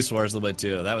about Beast Wars a little bit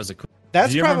too. That was a cool.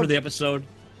 That's Do you remember the episode? Do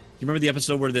you remember the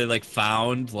episode where they like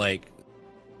found like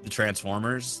the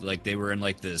Transformers? Like they were in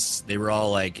like this. They were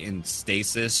all like in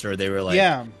stasis, or they were like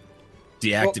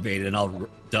deactivated and all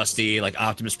dusty. Like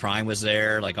Optimus Prime was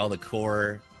there. Like all the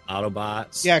core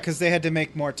Autobots. Yeah, because they had to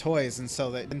make more toys, and so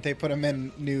didn't they put them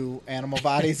in new animal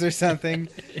bodies or something?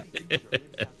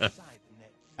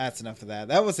 That's enough of that.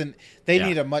 That wasn't. They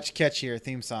need a much catchier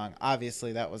theme song.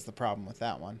 Obviously, that was the problem with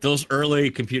that one. Those early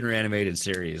computer animated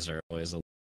series are always a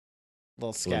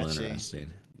little sketchy. Little interesting.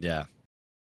 Yeah,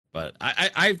 but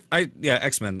yeah,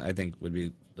 X-Men I think would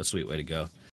be a sweet way to go.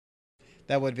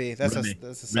 That would be. That's a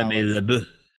solid.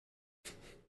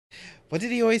 What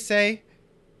did he always say?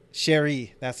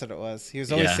 Sherry, that's what it was. He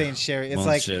was always saying Sherry. It's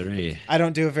like Sherry. I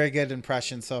don't do a very good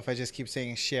impression, so if I just keep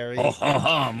saying Sherry,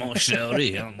 mon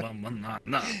Sherry.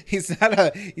 He's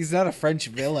not a French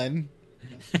villain.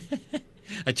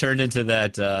 I turned into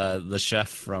that the chef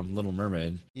from Little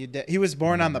Mermaid. He was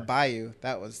born on the bayou.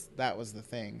 That was the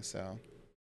thing. So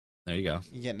there you go.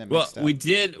 You're getting it mixed up. We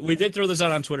did throw this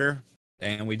out on Twitter,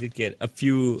 and we did get a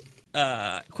few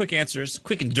quick answers,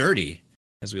 quick and dirty,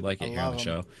 as we like it here on the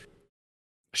show.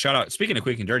 Shout out! Speaking of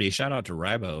quick and dirty, shout out to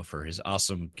Rybo for his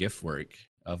awesome gift work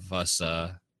of us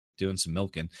doing some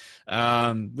milking.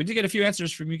 We did get a few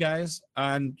answers from you guys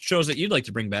on shows that you'd like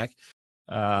to bring back.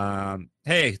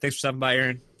 Hey, thanks for stopping by,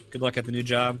 Aaron. Good luck at the new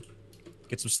job.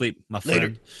 Get some sleep, my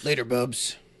friend. Later,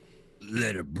 bubs.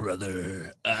 Later,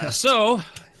 brother. So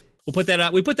we'll put that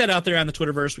out. We put that out there on the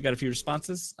Twitterverse. We got a few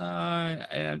responses,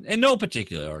 and in no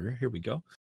particular order. Here we go.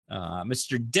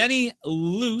 Mr. Denny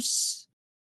Luce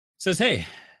says, "Hey."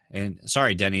 And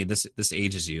sorry, Denny, this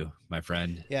ages you, my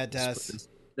friend. Yeah, it does.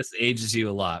 This ages you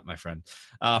a lot, my friend.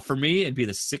 For me, it'd be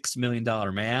the $6 Million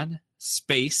Man,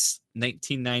 Space,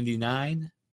 1999,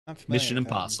 Mission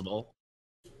Impossible,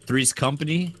 Three's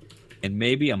Company, and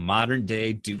maybe a modern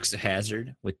day Dukes of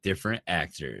Hazzard with different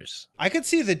actors. I could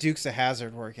see the Dukes of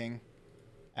Hazzard working,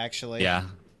 actually. Yeah.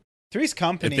 Three's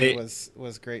Company was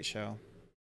a great show.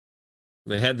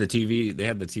 They had the TV. They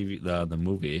had the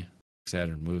movie.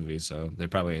 Saturn movie, so they're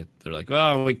like,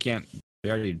 well, we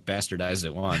already bastardized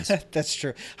it once. That's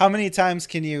true. How many times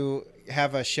can you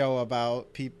have a show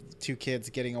about two kids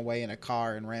getting away in a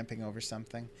car and ramping over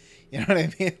something? You know what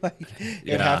I mean? Like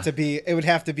it would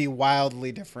have to be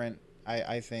wildly different.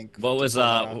 I think. What was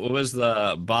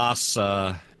the boss?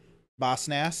 Boss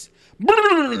Nass?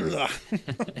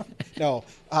 No,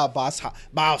 Boss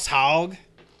Hog. Is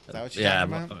that what you're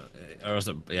talking about? Or was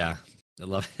it? Yeah, I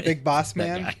love it. Big Boss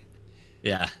Man. Guy.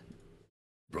 Yeah.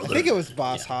 Brother. I think it was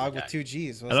Boss Hog with 2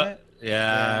 G's, wasn't it?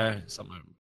 Yeah, something.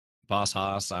 Boss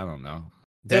Hoss, I don't know.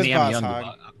 Denny, I'm Young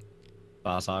Hog.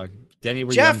 Boss Hog. Denny,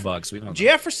 we're Young Bucks. We don't know.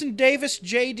 Jefferson Davis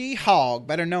J.D. Hogg,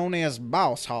 better known as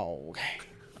Boss Hog.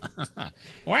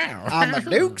 Wow. On the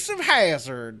Dukes of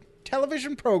Hazzard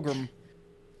television program.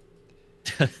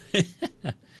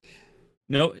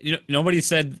 No, nobody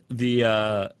said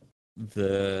the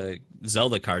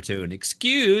Zelda cartoon.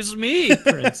 Excuse me,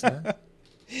 princess.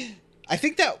 I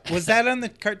think that was that on the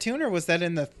cartoon, or was that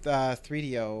in the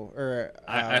 3DO? Or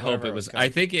I hope it was. I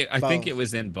think it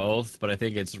was in both, but I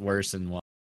think it's worse in one.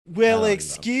 Well,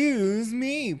 excuse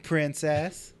me,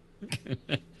 princess.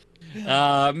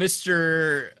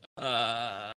 Mr.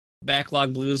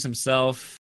 Backlog Blues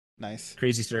himself. Nice.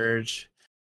 Crazy Surge.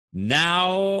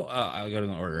 Now, I'll go in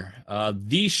order.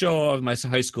 The show of my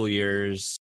high school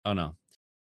years. Oh no.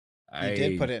 You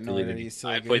did put it in order.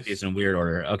 I put these in weird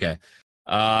order. Okay.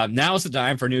 Now is the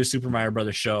time for a new Super Mario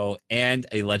Brothers show and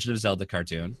a Legend of Zelda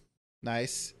cartoon.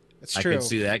 Nice. It's true. I can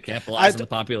see that capitalize on the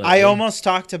popularity. I almost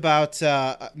talked about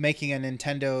making a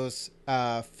Nintendo's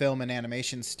film and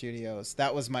animation studios.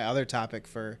 That was my other topic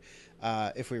for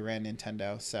if we ran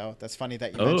Nintendo. So that's funny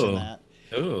that you mentioned that.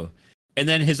 Oh. And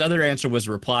then his other answer was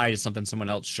a reply to something someone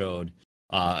else showed.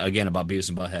 Again, about Beavis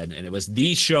and Butthead, and it was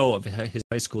the show of his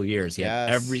high school years. He had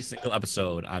every single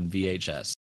episode on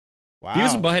VHS. Wow.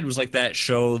 Beavis and Butthead was like that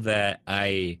show that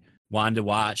I wanted to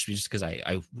watch just because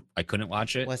I couldn't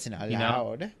watch it. Wasn't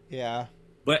allowed. Yeah.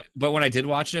 But when I did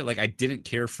watch it, like I didn't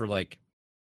care for I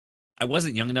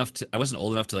wasn't old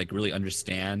enough to like really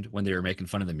understand when they were making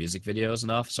fun of the music videos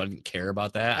enough, so I didn't care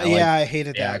about that. I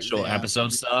hated that actual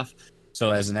episode stuff.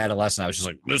 So as an adolescent, I was just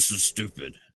like, this is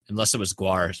stupid. Unless it was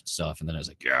Guar stuff, and then I was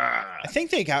like, yeah. I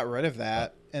think they got rid of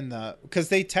that because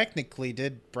they technically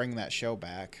did bring that show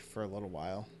back for a little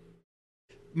while.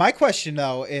 My question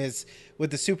though is,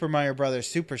 with the Super Mario Brothers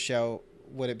Super Show,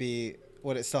 would it be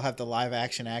would it still have the live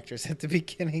action actors at the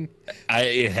beginning?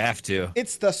 I have to.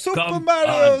 It's the Super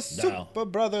Mario Super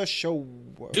Brothers show.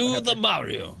 Do the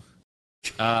Mario.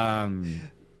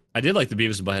 I did like the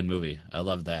Beavis and Butthead movie. I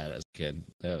loved that as a kid.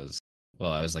 I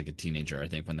was like a teenager, I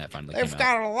think, when that finally came out. They've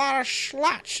got a lot of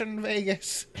slots in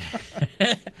Vegas.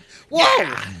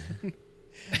 Whoa!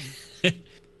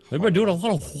 They've been doing a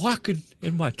lot of walking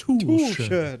in my tool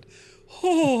shed.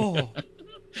 Oh.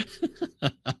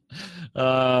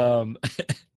 Top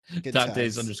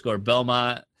Days _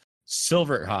 Belmont,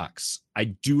 Silverhawks. I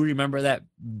do remember that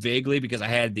vaguely because I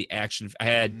had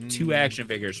two action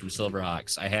figures from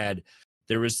Silverhawks.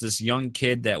 There was this young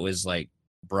kid that was like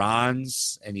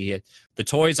bronze, and the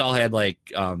toys all had like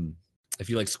if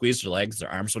you like squeeze their legs, their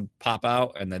arms would pop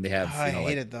out, and then they have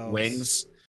wings.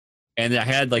 And I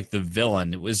had like the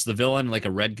villain. It was the villain, like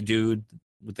a red dude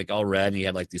with like all red, and he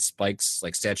had like these spikes,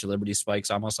 like Statue of Liberty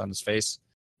spikes, almost on his face.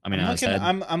 On his head.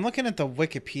 I'm looking at the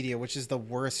Wikipedia, which is the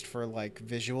worst for like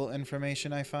visual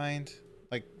information I find,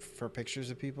 like for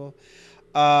pictures of people.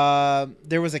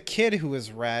 There was a kid who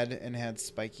was red and had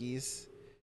spikies.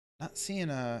 Not seeing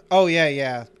a. Oh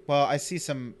yeah. Well, I see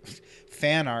some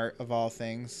fan art of all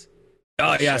things.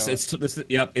 Oh yes, it's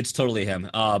totally him.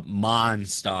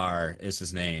 Monstar is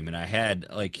his name, and I had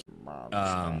like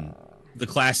the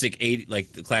classic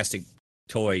the classic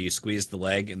toy. You squeeze the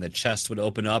leg, and the chest would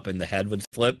open up, and the head would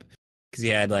flip because he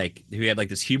had like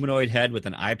this humanoid head with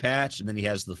an eye patch, and then he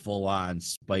has the full on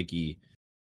spiky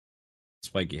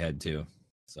head too.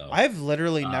 So I've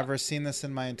literally never seen this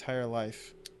in my entire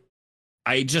life.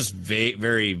 I just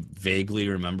very vaguely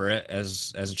remember it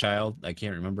as a child. I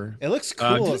can't remember. It looks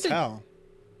cool as hell.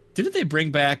 Didn't they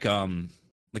bring back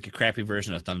like a crappy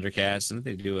version of Thundercats? Didn't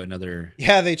they do another?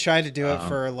 Yeah, they tried to do it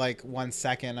for like 1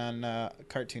 second on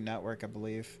Cartoon Network, I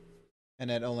believe, and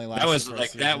it only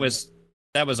lasted. That was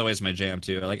always my jam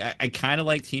too. Like I kind of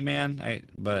liked He-Man,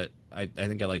 but I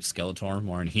think I liked Skeletor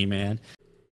more than He-Man.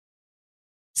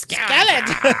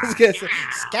 Skeletor.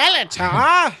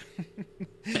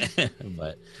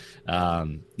 But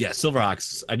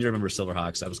Silverhawks. I do remember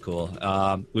Silverhawks. That was cool.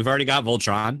 We've already got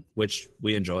Voltron, which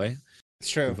we enjoy. It's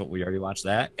true. We already watched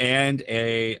that, and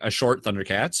a short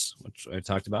Thundercats, which I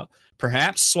talked about.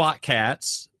 Perhaps SWAT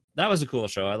Cats. That was a cool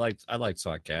show. I liked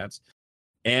SWAT Cats,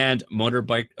 and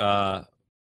Motorbike.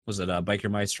 Was it Biker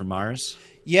Mice from Mars?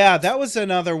 Yeah, that was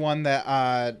another one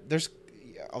that there's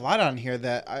a lot on here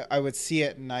that I would see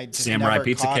it and I just Samurai never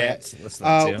Pizza caught Cats.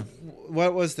 it.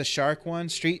 What was the shark one?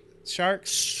 Street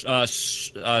Sharks?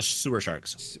 Sewer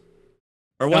Sharks.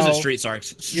 Or was it Street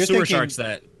Sharks? Sewer Sharks,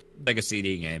 that like a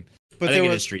CD game. But I think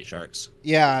it is Street Sharks.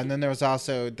 Yeah, and then there was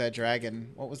also that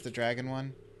dragon. What was the dragon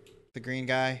one? The green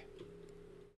guy?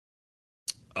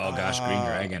 Oh gosh, Green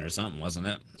Dragon or something, wasn't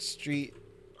it? Street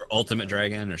or Ultimate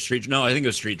Dragon or Street. No, I think it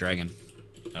was Street Dragon.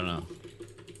 I don't know.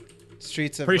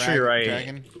 Streets of Pretty sure you're right.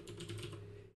 Dragon.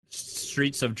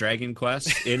 Streets of Dragon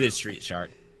Quest. It is Street Shark.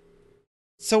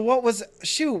 So what was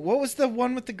the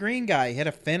one with the green guy? He had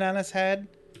a fin on his head.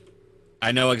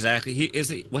 I know exactly.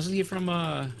 Wasn't he from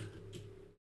My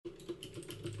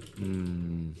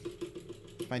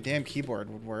damn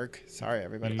keyboard would work. Sorry,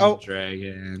 everybody.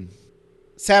 Dragon.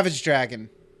 Savage Dragon.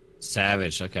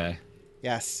 Savage. Okay.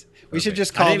 Yes. Perfect. We should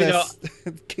just call this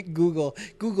Google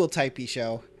typey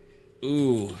show.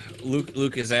 Ooh,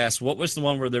 Luke has asked, what was the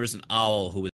one where there was an owl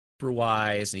who was super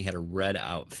wise and he had a red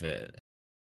outfit?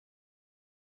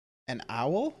 An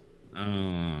owl?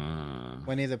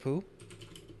 Winnie the Pooh?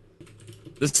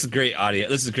 This is great audio.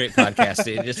 This is great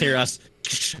podcasting. Just hear us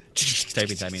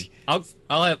typing. I'll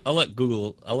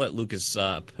let Lucas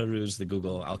peruse the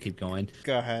Google. I'll keep going.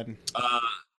 Go ahead.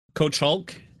 Coach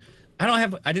Hulk. I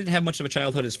didn't have much of a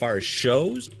childhood as far as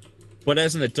shows. But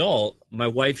as an adult, my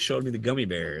wife showed me the Gummy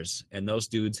Bears, and those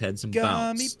dudes had some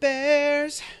bounce. Gummy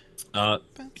Bears.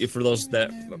 For those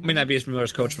that may not be as familiar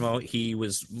as Coach Mo, he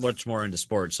was much more into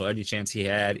sports. So any chance he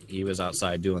had, he was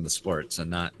outside doing the sports and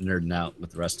not nerding out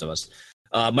with the rest of us.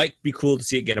 Might be cool to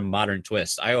see it get a modern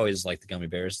twist. I always liked the Gummy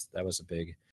Bears. That was a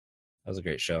great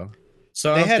show.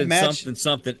 Something, they had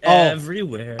something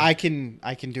everywhere. I can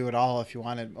do it all if you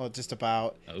wanted. Well, just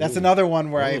about. Ooh. That's another one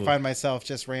where I find myself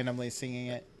just randomly singing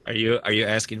it. Are you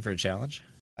asking for a challenge?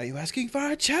 Are you asking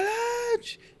for a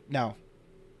challenge? No,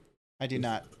 I do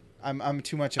not. I'm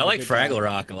too much of I like Fraggle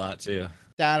Rock a lot too.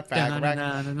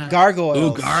 Gargoyles.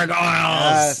 Ooh,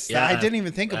 Gargoyles. Yes. I didn't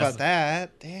even think about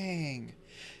that. Dang.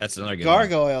 That's another good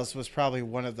Gargoyles was probably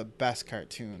one of the best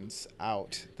cartoons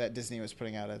out that Disney was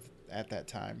putting out at that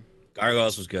time.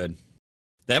 Gargoyles was good.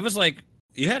 That was like,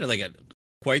 you had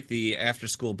quite the after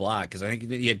school block because I think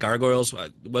you had Gargoyles.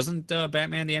 Wasn't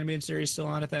Batman the animated series still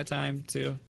on at that time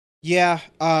too? Yeah.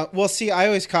 Well, see, I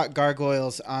always caught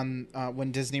Gargoyles on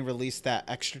when Disney released that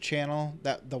extra channel,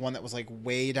 that the one that was like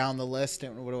way down the list,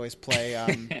 and would always play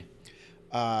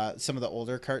some of the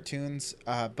older cartoons.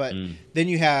 But then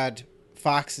you had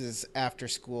Fox's after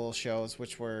school shows,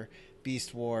 which were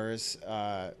Beast Wars,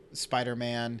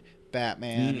 Spider-Man,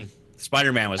 Batman.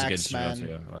 Spider-Man was X-Men. a good show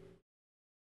too.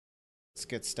 It's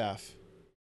good stuff.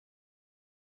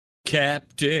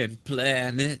 Captain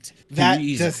Planet. That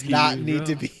does not need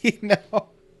to be no.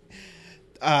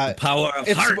 The power of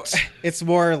heart. It's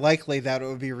more likely that it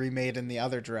would be remade in the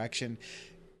other direction.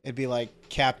 It'd be like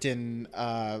Captain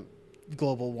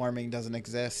Global Warming doesn't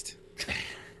exist.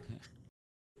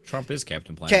 Trump is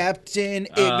Captain Planet. Captain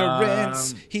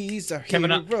Ignorance. He's our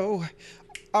hero.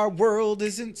 Our world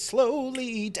isn't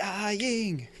slowly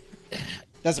dying.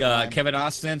 Kevin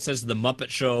Austin says The Muppet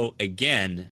Show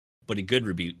again, but a good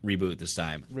reboot this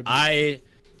time.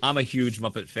 I'm a huge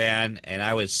Muppet fan, and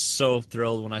I was so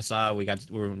thrilled when I saw when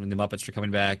the Muppets were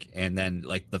coming back, and then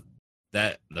like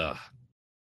that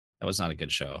was not a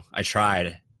good show. I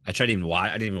tried to even watch.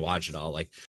 I didn't even watch it all. Like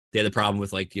they had the problem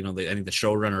with like I think the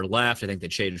showrunner left. I think they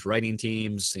changed writing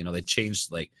teams. They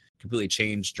changed completely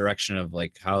changed direction of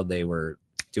like how they were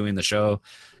doing the show.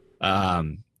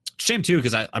 Shame too,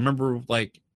 because I remember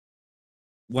like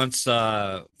once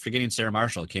Forgetting Sarah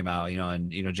Marshall came out,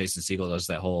 and Jason Segel does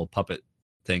that whole puppet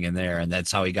thing in there, and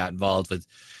that's how he got involved with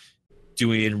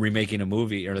remaking a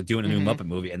movie or doing a new Muppet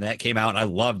movie, and that came out, and I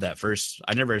loved that first.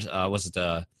 I never I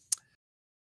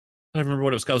don't remember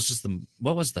what it was called. It was just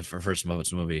what was the first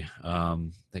Muppets movie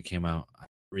that came out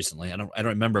recently? I don't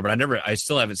remember, but I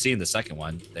still haven't seen the second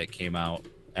one that came out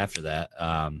after that.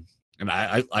 And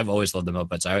I've always loved the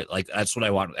Muppets. That's what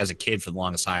I want as a kid for the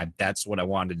longest time. That's what I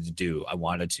wanted to do. I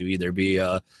wanted to either be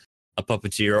a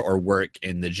puppeteer or work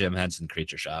in the Jim Henson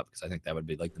Creature Shop, because I think that would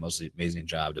be like the most amazing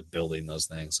job to building those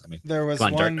things. I mean, there was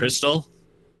Dark Crystal.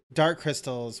 Dark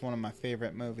Crystal is one of my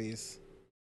favorite movies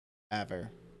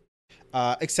ever,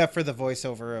 except for the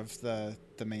voiceover of the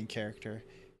main character.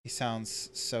 He sounds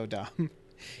so dumb.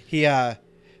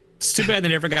 It's too bad they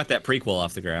never got that prequel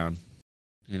off the ground.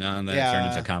 And then turned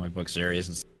into a comic book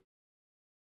series.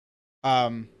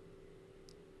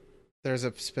 There's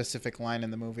a specific line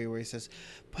in the movie where he says,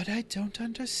 "But I don't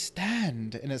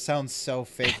understand," and it sounds so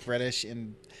fake British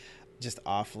and just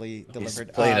awfully delivered.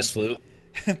 He's playing his flute.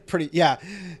 Pretty, yeah.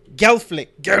 Gelfling.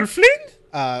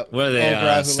 What are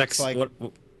they? Sex. What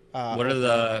are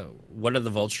the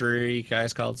vulture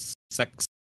guys called?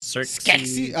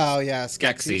 Skeksis. Oh yeah,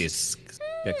 Skeksis.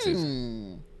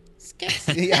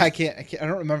 Yeah, I can't. I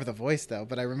don't remember the voice though,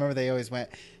 but I remember they always went.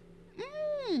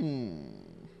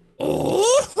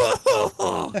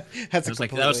 Oh, that was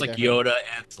like Yoda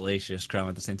and Salacious Crumb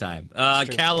at the same time.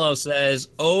 Callow says,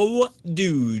 "Oh,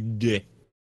 dude,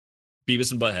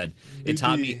 Beavis and Butthead. It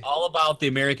taught me all about the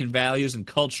American values and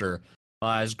culture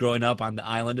while I was growing up on the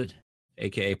island,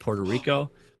 aka Puerto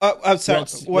Rico." I'm sorry.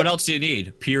 What else do you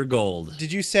need? Pure gold.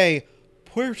 Did you say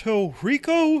Puerto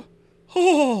Rico?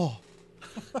 Oh.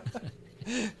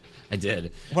 I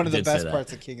did. One of the best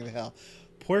parts of King of the Hill.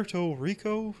 Puerto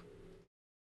Rico.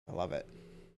 I love it.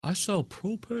 I sell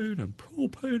propane and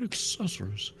propane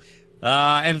accessories.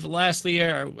 And lastly,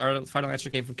 our final answer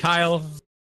came from Kyle,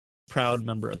 proud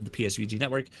member of the PSVG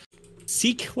network.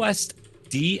 Sequest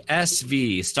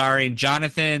DSV, starring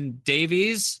Jonathan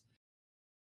Davies.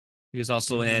 He was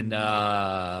also in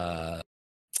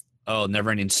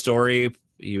Neverending Story.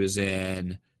 He was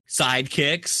in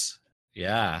Sidekicks.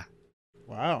 Yeah.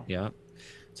 Wow. Yeah.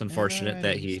 It's unfortunate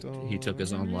that he took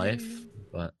his own life,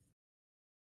 but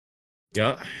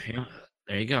yeah.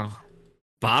 There you go.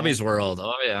 Bobby's World.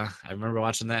 Oh yeah, I remember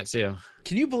watching that too.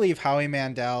 Can you believe Howie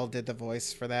Mandel did the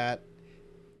voice for that?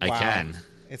 I can.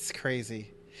 It's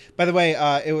crazy. By the way,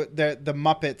 the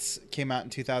Muppets came out in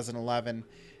 2011,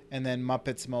 and then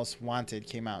Muppets Most Wanted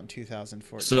came out in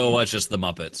 2014. So it's just the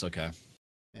Muppets. Okay.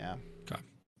 Yeah. Okay.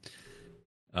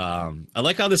 I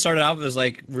like how this started out as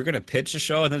like we're gonna pitch a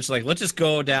show, and then it's like let's just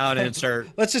go down and start.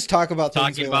 Let's just talk about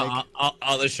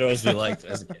all the shows we liked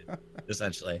as a kid,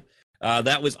 essentially.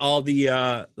 That was all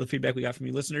the feedback we got from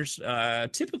you listeners.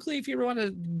 Typically, if you ever want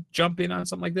to jump in on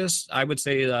something like this, I would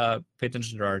say pay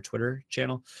attention to our Twitter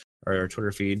channel or our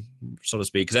Twitter feed, so to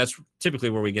speak, because that's typically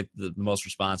where we get the most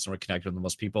response and we're connected with the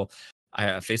most people.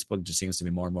 Facebook just seems to be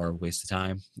more and more a waste of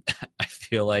time. I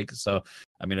feel like so.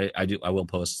 I mean, I will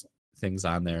post things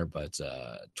on there, but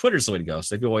Twitter's the way to go.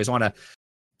 So if you always want to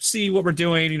see what we're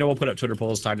doing, we'll put up Twitter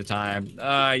polls time to time.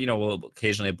 We'll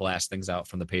occasionally blast things out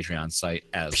from the Patreon site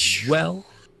as well.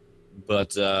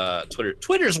 But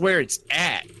Twitter's where it's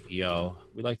at,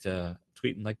 We like to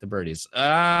tweet and like the birdies.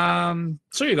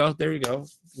 So there you go.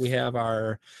 we have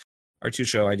our two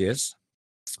show ideas,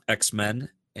 X-Men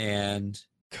and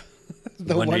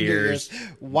the Wonder Years,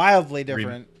 wildly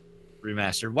different.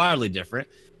 Remastered, wildly different.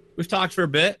 We've talked for a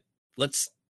bit. Let's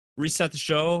reset the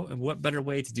show, and what better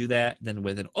way to do that than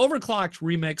with an Overclocked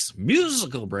Remix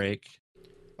musical break?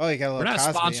 Oh, you got a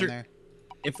little Cosby in there.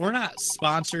 If we're not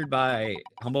sponsored by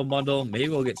Humble Bundle, maybe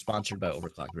we'll get sponsored by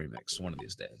Overclocked Remix one of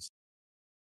these days.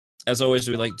 As always,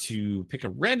 we like to pick a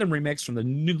random remix from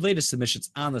the latest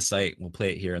submissions on the site. We'll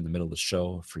play it here in the middle of the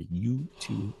show for you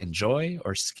to enjoy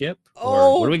or skip.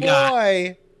 What do we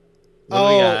got?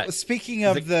 Speaking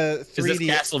of the 3D, is this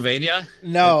Castlevania?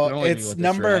 No, it's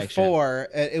number 4.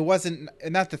 It wasn't,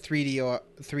 not the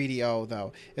 3DO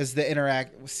though. It's the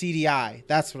Interact CDI.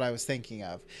 That's what I was thinking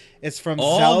of. It's from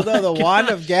Zelda: The Wand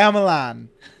of Gamelon.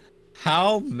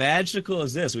 How magical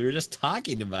is this? We were just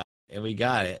talking about it, and we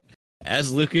got it.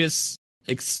 As Lucas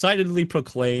excitedly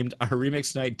proclaimed, our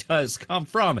remix night does come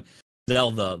from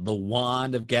Zelda: The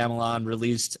Wand of Gamelon,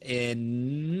 released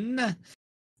in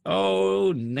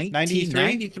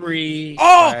 1993.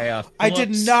 Oh, I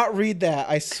did not read that.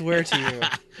 I swear to you.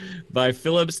 By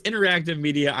Philips Interactive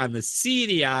Media on the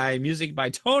CDI. Music by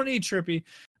Tony Trippy.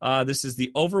 This is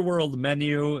the Overworld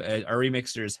menu. Our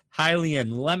remixers Hylie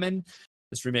and Lemon.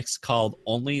 This remix called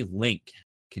Only Link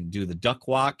can do the duck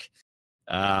walk.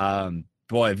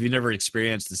 Boy, if you've never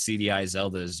experienced the CDI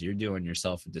Zeldas, you're doing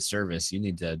yourself a disservice. You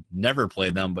need to never play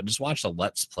them, but just watch a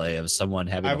Let's Play of someone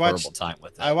having a horrible time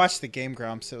with it. I watched the Game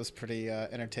Grumps. It was pretty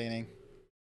entertaining.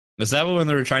 Was that when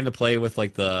they were trying to play with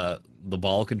like the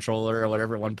ball controller or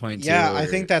whatever at one point? Yeah, I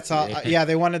think that's all. Yeah,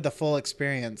 they wanted the full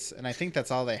experience, and I think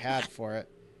that's all they had for it.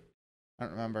 I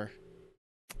don't remember.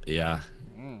 Yeah.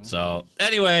 So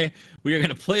anyway, we are going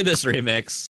to play this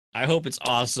remix. I hope it's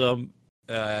awesome.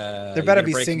 There better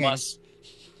be singing.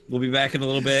 We'll be back in a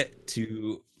little bit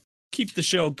to keep the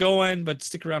show going, but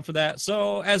stick around for that.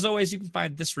 So, as always, you can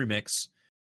find this remix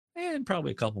and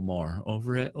probably a couple more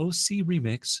over at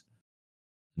ocremix.org.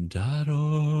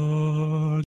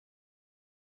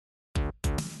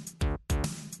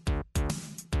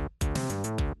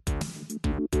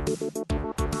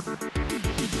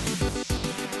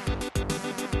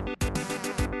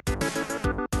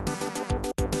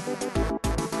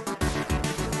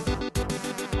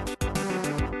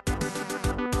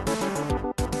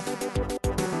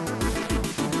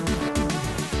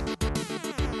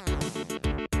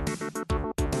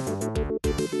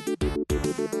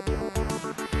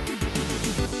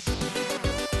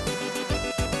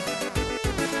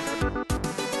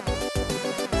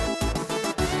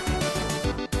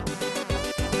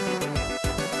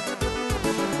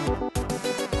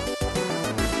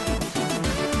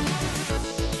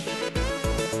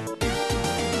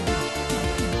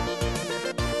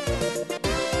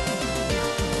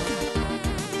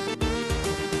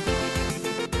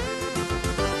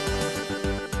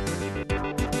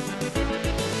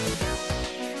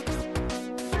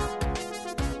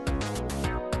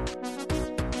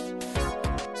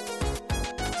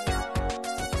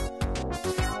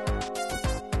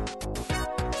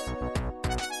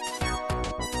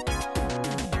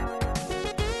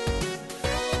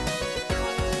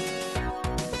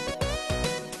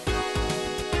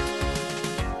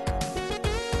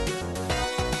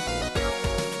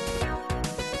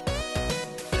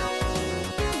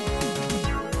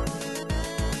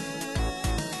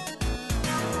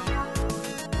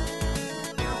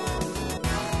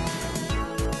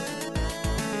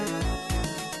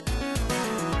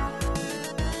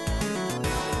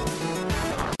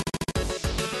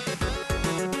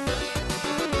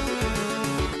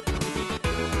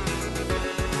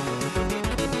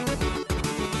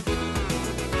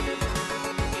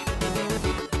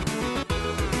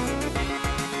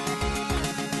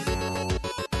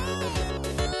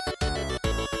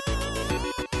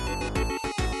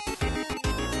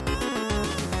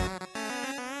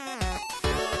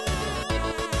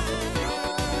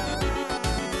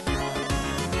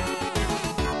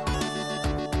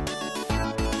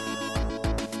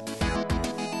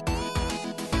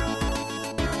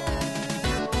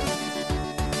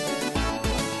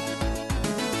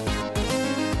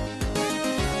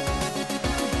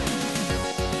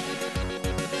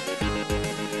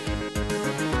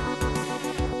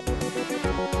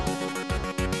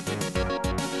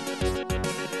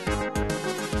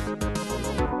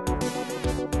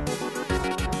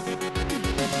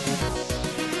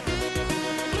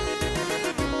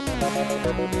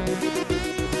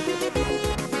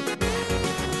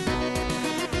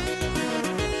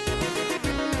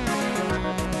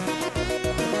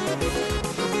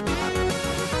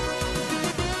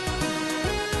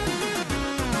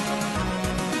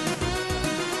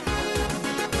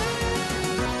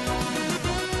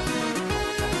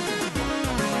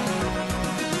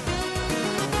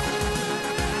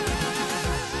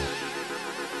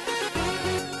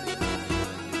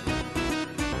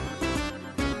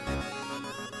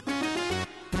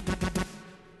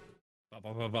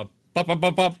 I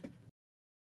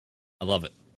love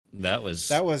it. That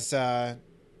was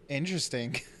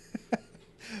interesting.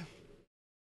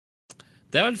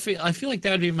 I feel like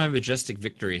that would be my Majestic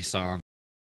Victory song.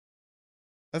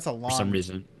 That's a long, for some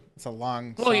reason. It's a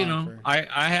long well, song.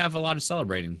 I have a lot of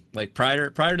celebrating. Like prior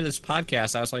to this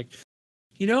podcast, I was like,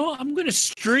 I'm going to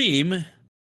stream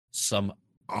some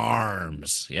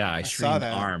ARMS. Yeah, I streamed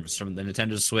ARMS from the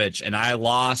Nintendo Switch, and I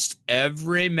lost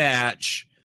every match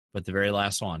but the very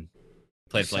last one.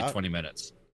 Played for like 20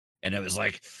 minutes. And it was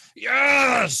like,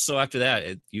 yes! So after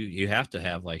that, you have to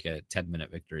have like a 10-minute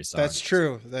victory song. That's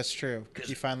true.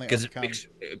 You finally overcome.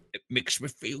 It makes me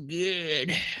feel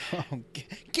good. Oh,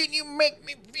 can you make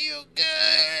me feel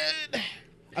good?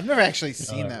 I've never actually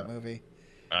seen that movie.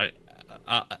 There's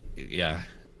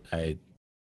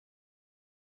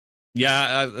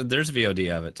a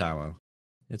VOD of it, Tamo.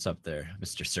 It's up there,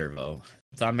 Mr. Servo.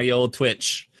 It's on my old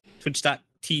Twitch,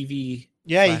 twitch.tv.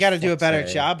 Yeah, you got to do a better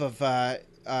job of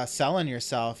selling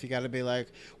yourself. You got to be like,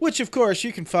 which of course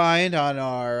you can find on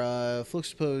our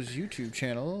Fluxpose YouTube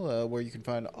channel, where you can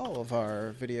find all of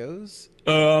our videos.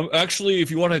 Actually, if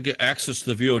you want to get access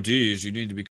to the VODs, you need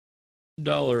to be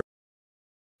 $1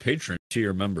 patron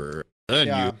tier member.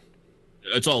 Then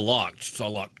it's all locked. It's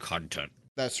all locked content.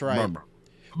 That's right.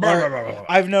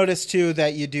 I've noticed too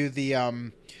that you do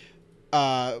the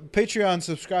Patreon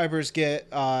subscribers get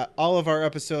all of our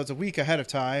episodes a week ahead of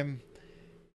time,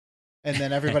 and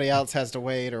then everybody else has to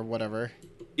wait or whatever.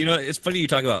 It's funny you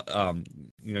talk about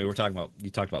you talked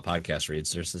about podcast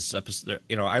reads. There's this episode,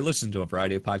 I listen to a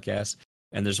variety of podcasts,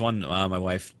 and there's one my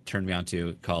wife turned me on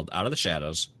to called Out of the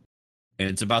Shadows, and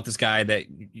it's about this guy that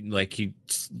he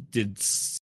did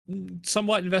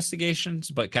somewhat investigations,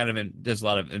 but kind of does a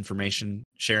lot of information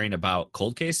sharing about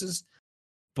cold cases.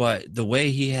 But the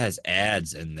way he has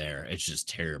ads in there, it's just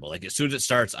terrible. Like as soon as it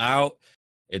starts out,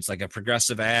 it's like a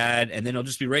progressive ad, and then it'll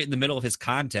just be right in the middle of his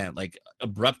content, like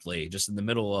abruptly, just in the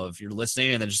middle of you're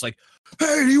listening, and then just like,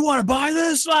 "Hey, do you want to buy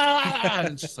this?"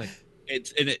 And it's just like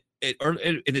it's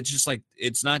just like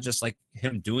it's not just like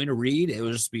him doing a read; it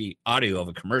will just be audio of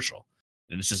a commercial,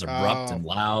 and it's just abrupt and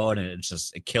loud, and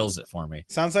it kills it for me.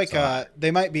 Sounds like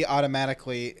they might be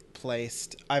automatically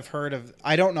placed. I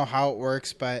don't know how it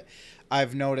works, but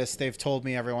I've noticed they've told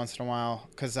me every once in a while,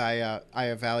 because I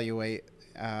evaluate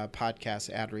podcast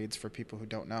ad reads for people who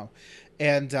don't know,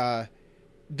 and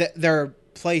they're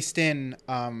placed in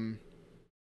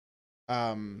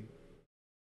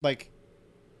like,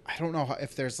 I don't know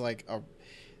if there's like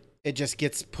it just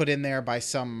gets put in there by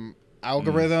some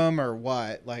algorithm or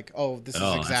what, like, this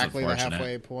is exactly the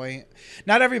halfway point.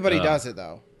 Not everybody does it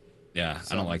though. Yeah,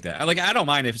 so. I don't like that. I don't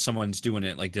mind if someone's doing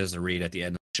it, like does a read at the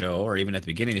end of the show or even at the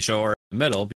beginning of the show or in the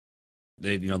middle.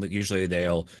 They, usually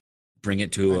they'll bring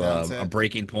it to a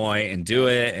breaking point and do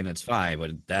it, and it's fine.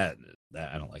 But that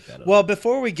I don't like that. Well,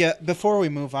 before we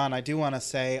move on, I do want to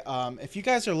say, if you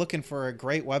guys are looking for a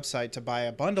great website to buy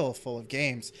a bundle full of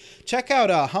games, check out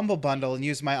Humble Bundle and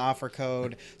use my offer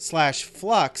code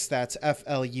 /Flux. That's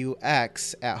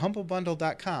FLUX at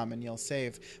humblebundle.com, and you'll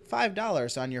save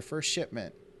 $5 on your first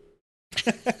shipment.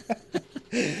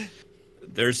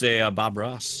 There's a Bob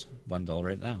Ross bundle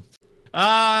right now.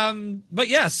 But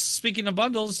yes, speaking of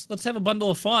bundles, let's have a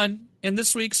bundle of fun in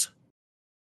this week's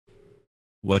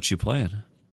What You Playing?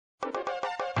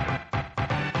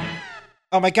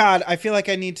 Oh my god, I feel like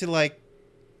I need to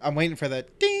I'm waiting for the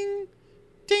ding,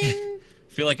 ding.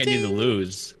 I feel like ding, I need to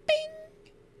lose. Bing.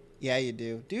 Yeah, you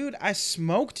do. Dude, I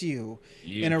smoked you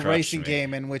in a racing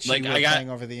game in which you were playing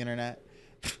over the internet.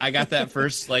 I got that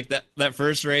first, that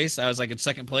first race. I was in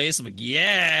second place. I'm like,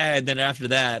 yeah. And then after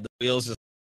that, the wheels just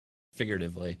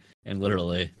figuratively and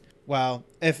literally. Well,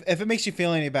 if it makes you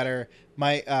feel any better,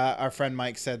 our friend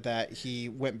Mike said that he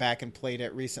went back and played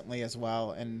it recently as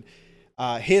well. And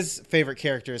his favorite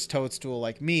character is Toadstool,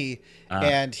 like me.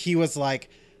 And he was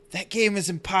like, that game is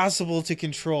impossible to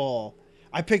control.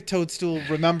 I picked Toadstool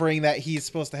remembering that he's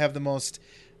supposed to have the most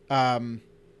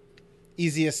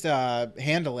easiest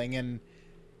handling, and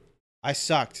I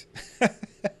sucked. I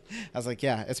was like,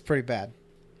 yeah, it's pretty bad.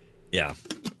 Yeah.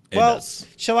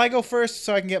 Shall I go first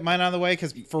so I can get mine out of the way?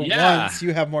 Because for once,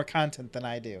 you have more content than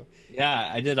I do.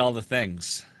 Yeah, I did all the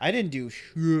things. I didn't do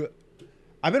shit.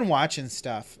 I've been watching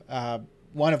stuff,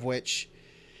 one of which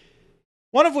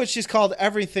is called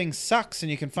Everything Sucks, and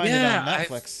you can find it on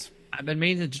Netflix. I've been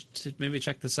meaning to maybe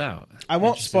check this out. I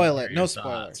won't spoil it. No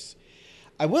spoilers.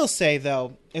 I will say,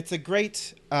 though, it's a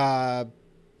great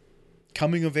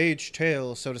coming-of-age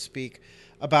tale, so to speak,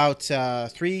 about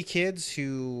 3 kids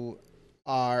who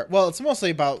are... Well, it's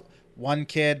mostly about one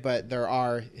kid, but there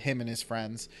are him and his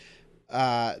friends.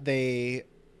 They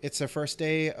It's their first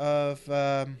day of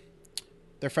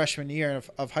their freshman year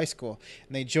of high school,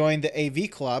 and they joined the AV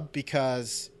club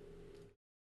because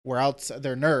where else?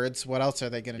 They're nerds. What else are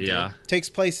they going to do? Takes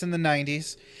place in the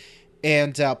 90s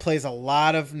and plays a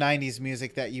lot of 90s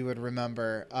music that you would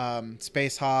remember.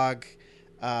 Space Hog,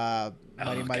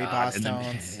 Mighty Boss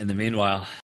Tones. In the meanwhile,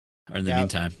 or in the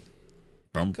meantime.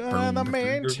 In the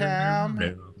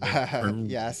meantime.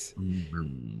 Yes.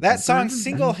 That song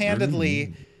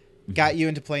single-handedly got you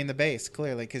into playing the bass,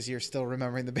 clearly, because you're still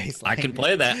remembering the bass line. I can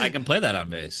play that. I can play that on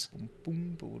bass.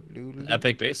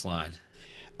 Epic bass line.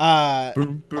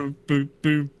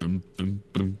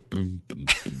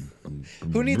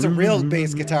 Who needs a real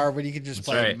bass guitar when you can just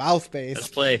play mouth bass? Let's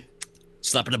play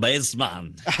Slapping the Bass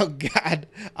Man. Oh God,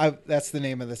 that's the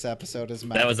name of this episode. Is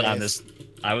that was on this?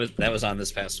 That was on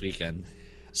this past weekend.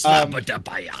 Slapping the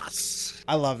Bass.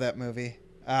 I love that movie.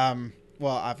 Well,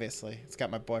 obviously, it's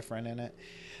got my boyfriend in it.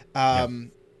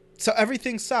 So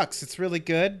everything sucks. It's really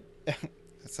good.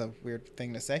 That's a weird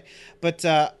thing to say, but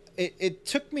it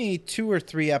took me 2 or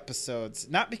 3 episodes,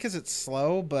 not because it's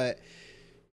slow, but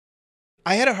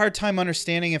I had a hard time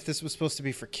understanding if this was supposed to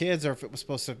be for kids or if it was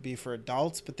supposed to be for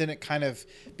adults, but then it kind of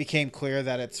became clear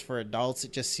that it's for adults.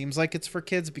 It just seems like it's for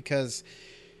kids because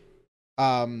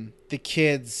the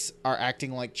kids are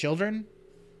acting like children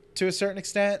to a certain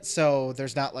extent, so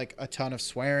there's not like a ton of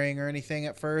swearing or anything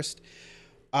at first.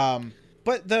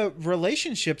 But the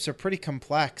relationships are pretty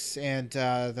complex, and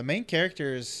the main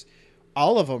characters,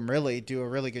 all of them really do a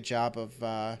really good job of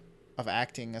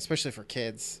acting, especially for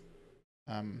kids.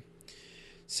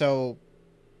 So,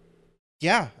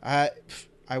 yeah,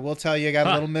 I will tell you, I got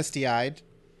a little misty-eyed.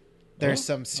 There's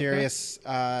some serious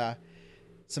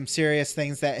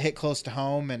things that hit close to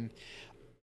home, and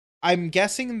I'm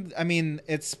guessing. I mean,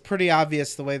 it's pretty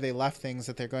obvious the way they left things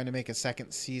that they're going to make a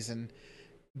second season.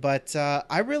 But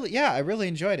I really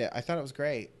enjoyed it. I thought it was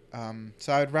great.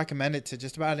 So I would recommend it to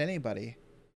just about anybody.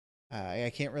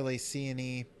 I can't really see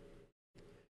any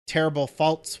terrible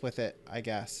faults with it, I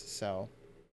guess. So,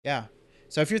 yeah.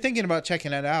 So if you're thinking about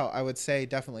checking it out, I would say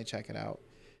definitely check it out.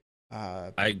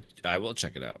 I will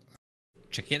check it out.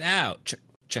 Check it out.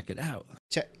 Check it out.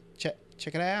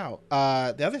 Check it out.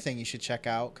 The other thing you should check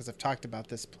out, because I've talked about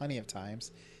this plenty of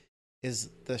times, is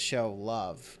the show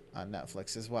Love on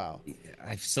Netflix as well.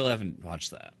 I still haven't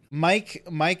watched that. Mike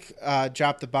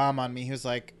dropped the bomb on me. He was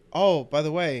like, "Oh, by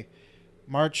the way,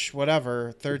 March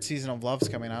whatever, 3rd season of Love's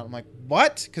coming out." I'm like,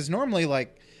 "What?" Because normally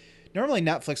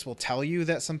Netflix will tell you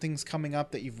that something's coming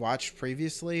up that you've watched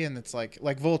previously, and it's like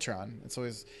Voltron. It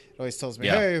always tells me,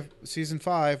 "Hey, season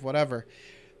 5, whatever."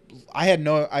 I had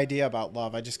no idea about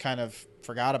Love. I just kind of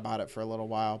forgot about it for a little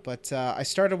while, but I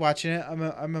started watching it.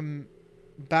 I'm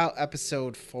about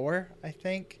episode 4, I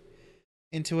think,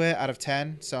 into it out of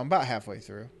 10, so I'm about halfway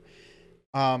through.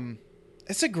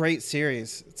 It's a great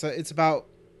series. It's about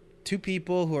 2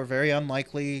 people who are very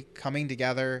unlikely come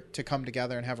together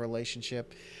and have a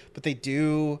relationship, but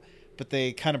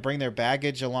they kind of bring their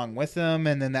baggage along with them,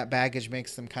 and then that baggage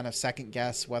makes them kind of second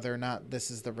guess whether or not this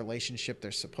is the relationship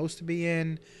they're supposed to be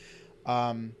in.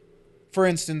 For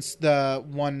instance, the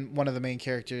one of the main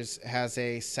characters has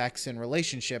a sex and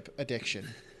relationship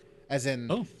addiction, as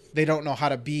in they don't know how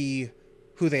to be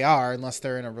who they are unless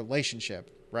they're in a relationship,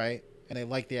 right? And they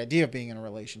like the idea of being in a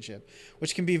relationship,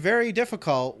 which can be very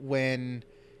difficult when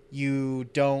you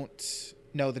don't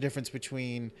know the difference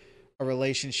between a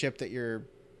relationship that you're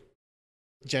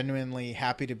genuinely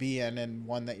happy to be in and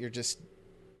one that you're just,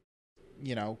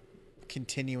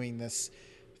 continuing this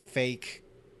fake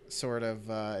sort of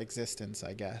existence,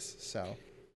 I guess. So,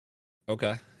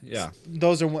 okay, yeah,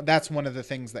 that's one of the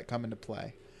things that come into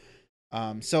play.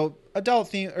 So adult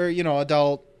theme, or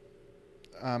adult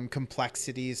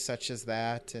complexities such as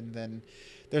that, and then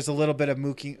there's a little bit of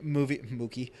movie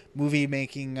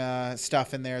making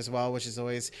stuff in there as well, which is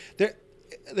always there.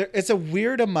 It's a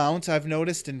weird amount I've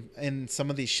noticed in some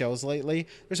of these shows lately.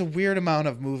 There's a weird amount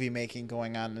of movie making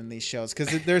going on in these shows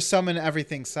because there's some in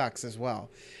Everything Sucks as well.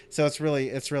 So it's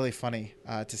really funny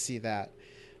to see that.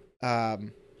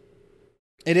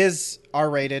 It is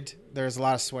R-rated. There's a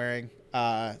lot of swearing,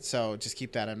 so just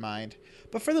keep that in mind.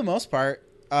 But for the most part,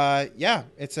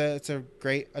 it's a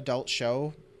great adult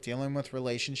show dealing with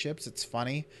relationships. It's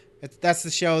funny. That's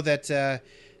the show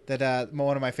that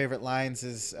one of my favorite lines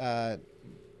is.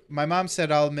 My mom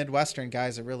said all Midwestern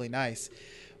guys are really nice.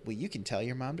 Well, you can tell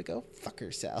your mom to go fuck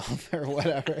herself or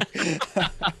whatever.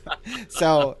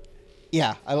 So,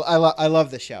 yeah, I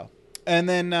love the show. And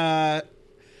then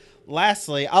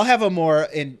lastly, I'll have a more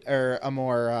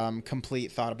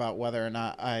complete thought about whether or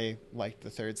not I liked the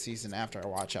 3rd season after I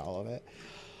watch all of it.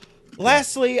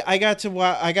 Lastly, I got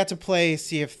to play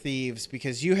Sea of Thieves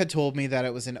because you had told me that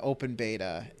it was an open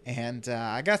beta, and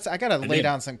I got to lay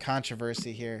down some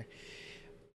controversy here.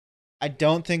 I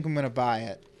don't think I'm gonna buy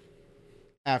it.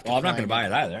 Well, I'm not gonna buy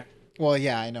it either. Well,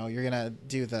 yeah, I know you're gonna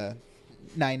do the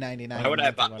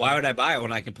 $9.99. Why would I buy it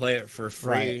when I can play it for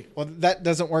free? Right. Well, that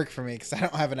doesn't work for me because I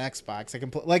don't have an Xbox. I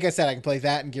can like I said, I can play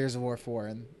that and Gears of War 4,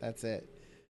 and that's it.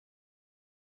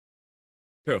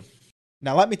 True.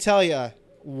 Now let me tell you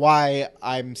why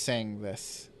I'm saying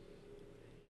this.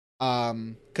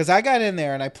 Because I got in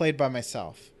there and I played by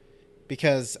myself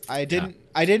because I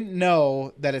didn't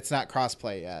know that it's not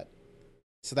crossplay yet.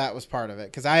 So that was part of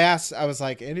it. Because I was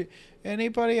like,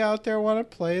 anybody out there want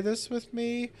to play this with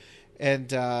me?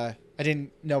 And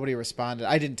nobody responded.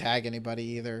 I didn't tag anybody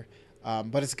either.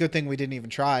 But it's a good thing we didn't even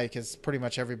try because pretty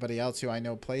much everybody else who I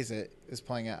know plays it is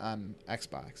playing it on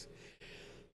Xbox.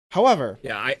 However,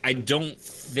 yeah, I don't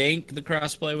think the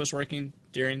crossplay was working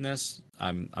during this.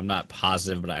 I'm not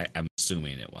positive, but I'm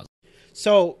assuming it was.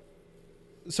 So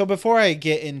before I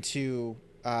get into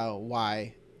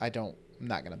why I'm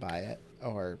not going to buy it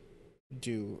or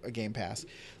do a Game Pass,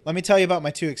 let me tell you about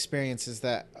my two experiences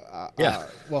that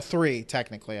three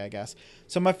technically, I guess.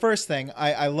 So my first thing,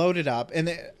 I loaded up,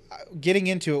 and getting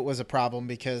into it was a problem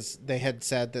because they had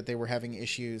said that they were having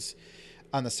issues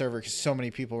on the server because so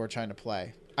many people were trying to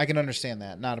play. I can understand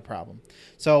that, not a problem.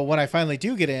 So when I finally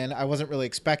do get in, I wasn't really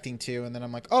expecting to, and then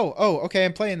I'm like, oh, okay,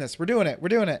 I'm playing this. We're doing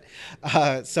it.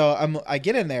 So I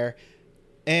get in there,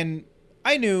 and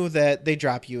I knew that they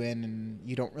drop you in, and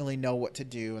you don't really know what to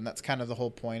do, and that's kind of the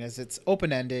whole point. Is it's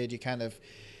open ended.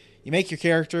 You make your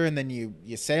character, and then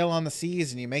you sail on the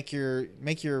seas, and you make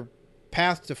your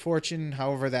path to fortune,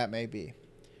 however that may be.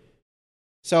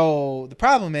 So the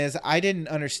problem is I didn't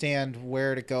understand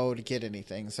where to go to get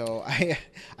anything. So I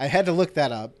had to look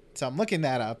that up. So I'm looking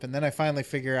that up, and then I finally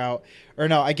figure out,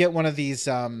 I get one of these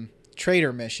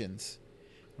trader missions.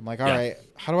 I'm like, all right,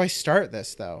 how do I start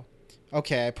this though?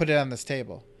 Okay, I put it on this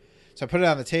table. So I put it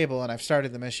on the table, and I've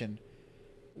started the mission.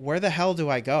 Where the hell do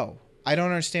I go? I don't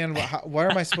understand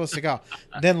where am I supposed to go?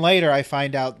 Then later I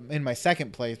find out in my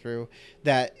second playthrough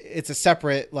that it's a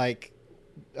separate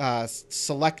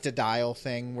select a dial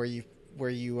thing where you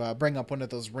bring up one of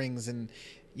those rings and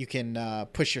you can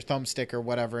push your thumbstick or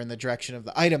whatever in the direction of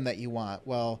the item that you want.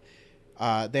 Well,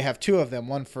 they have two of them,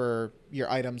 one for your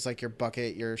items like your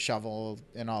bucket, your shovel,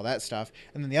 and all that stuff,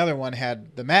 and then the other one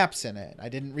had the maps in it. I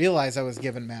didn't realize I was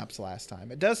given maps last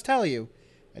time. It does tell you.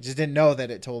 I just didn't know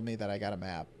that it told me that I got a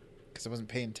map because I wasn't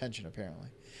paying attention apparently.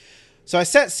 So I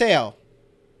set sail.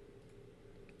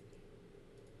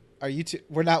 Are you two?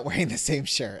 We're not wearing the same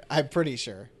shirt. I'm pretty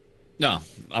sure. No,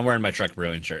 I'm wearing my Trek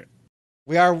Brewing shirt.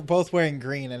 We are both wearing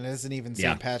green, and it isn't even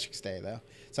St. Patrick's Day, though.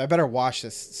 So I better wash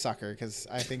this sucker, because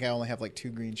I think I only have like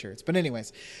 2 green shirts. But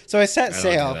anyways, so I set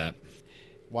sail. Don't do that.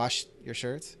 Wash your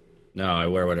shirts? No, I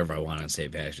wear whatever I want on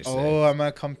St. Patrick's Day. Oh, I'm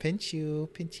going to come pinch you.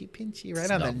 Pinchy. Right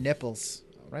on the nipples.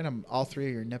 Right on all 3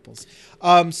 of your nipples.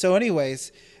 So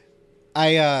anyways,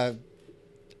 I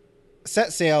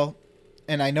set sail.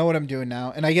 And I know what I'm doing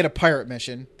now. And I get a pirate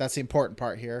mission. That's the important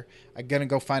part here. I'm going to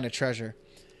go find a treasure.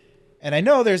 And I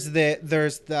know there's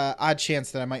the odd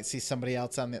chance that I might see somebody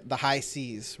else on the high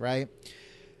seas, right?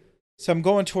 So I'm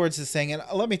going towards this thing. And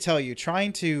let me tell you,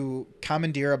 trying to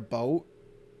commandeer a boat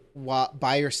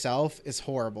by yourself is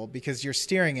horrible because you're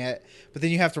steering it. But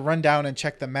then you have to run down and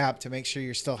check the map to make sure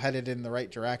you're still headed in the right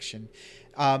direction.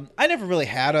 I never really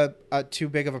had a too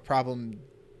big of a problem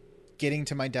getting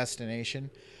to my destination.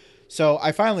 So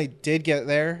I finally did get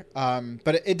there,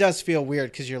 but it does feel weird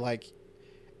because you're like,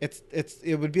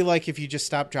 it would be like if you just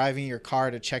stopped driving your car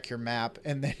to check your map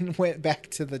and then went back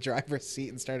to the driver's seat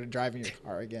and started driving your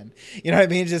car again. You know what I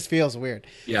mean? It just feels weird.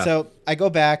 Yeah. So I go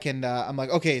back and I'm like,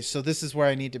 okay, so this is where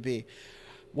I need to be.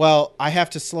 Well, I have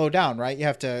to slow down, right? You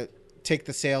have to take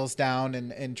the sails down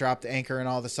and drop the anchor and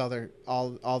all this other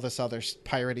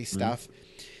piratey stuff. Mm-hmm.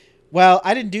 Well,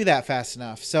 I didn't do that fast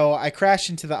enough, so I crashed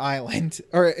into the island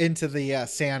or into the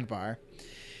sandbar.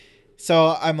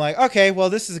 So I'm like, okay, well,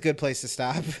 this is a good place to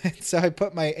stop. So I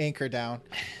put my anchor down,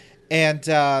 and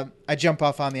I jump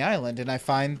off on the island, and I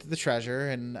find the treasure,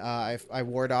 and I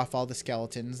ward off all the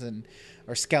skeletons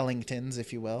or skellingtons,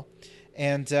 if you will.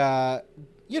 And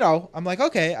I'm like,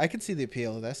 okay, I can see the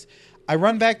appeal of this. I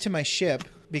run back to my ship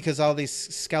because all these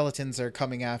skeletons are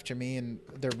coming after me and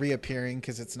they're reappearing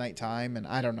because it's nighttime and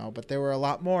I don't know, but there were a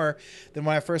lot more than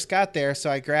when I first got there. So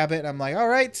I grab it and I'm like, all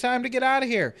right, it's time to get out of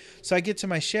here. So I get to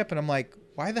my ship and I'm like,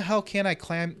 why the hell can't I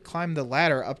climb the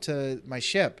ladder up to my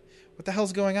ship? What the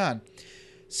hell's going on?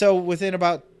 So within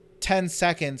about 10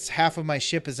 seconds, half of my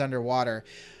ship is underwater.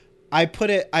 I put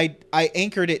it, I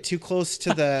anchored it too close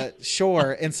to the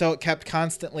shore, and so it kept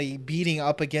constantly beating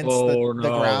up against the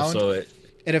ground. So it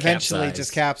eventually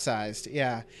just capsized.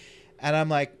 Yeah. And I'm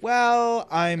like, well,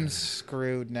 I'm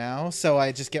screwed now. So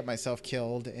I just get myself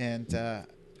killed. And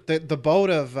the boat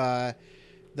of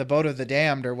the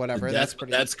damned or whatever.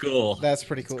 That's cool. That's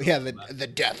pretty cool. Yeah, the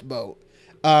death boat.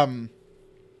 And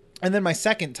then my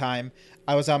second time,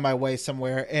 I was on my way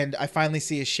somewhere, and I finally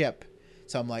see a ship.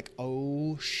 So I'm like,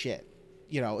 oh shit,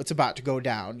 it's about to go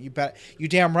down. You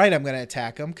damn right I'm going to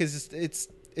attack them because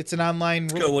it's an online.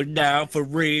 It's going down for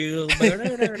real.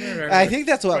 I think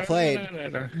that's what played.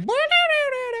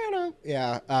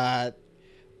 Yeah,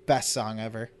 best song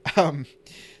ever.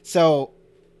 So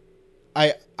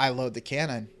I load the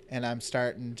cannon and I'm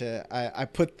starting to. I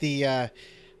put the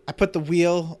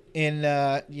wheel in,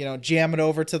 jam it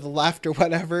over to the left or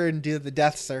whatever and do the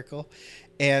death circle.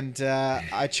 And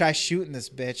I try shooting this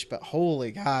bitch, but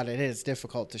holy God, it is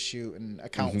difficult to shoot and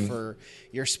account for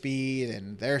your speed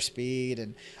and their speed.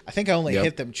 And I think I only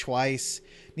hit them twice.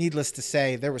 Needless to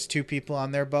say, there was 2 people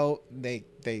on their boat. They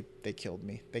killed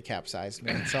me. They capsized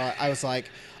me. And so I was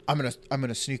like, I'm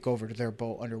gonna sneak over to their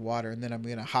boat underwater, and then I'm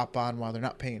gonna hop on while they're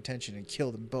not paying attention and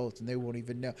kill them both, and they won't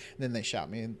even know. And then they shot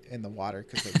me in the water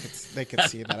because they could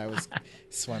see that I was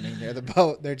swimming near the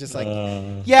boat. They're just like,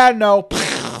 yeah, no.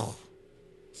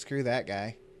 Screw that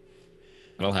guy.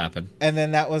 It'll happen. And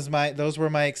then those were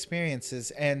my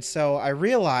experiences. And so I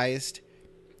realized,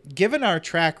 given our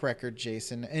track record,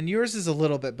 Jason, and yours is a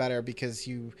little bit better because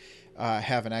you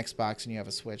have an Xbox and you have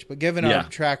a Switch, but given our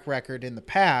track record in the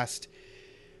past,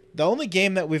 the only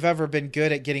game that we've ever been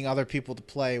good at getting other people to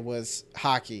play was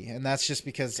hockey. And that's just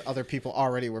because other people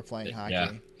already were playing hockey.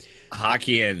 Yeah.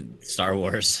 Hockey and Star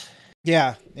Wars.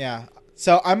 Yeah, yeah.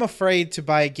 So I'm afraid to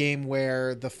buy a game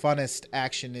where the funnest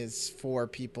action is for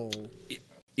people.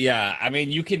 Yeah, I mean,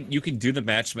 you can do the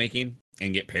matchmaking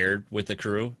and get paired with the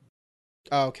crew.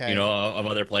 Okay. Of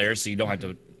other players, so you don't have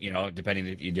to, depending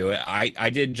if you do it. I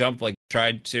did jump, I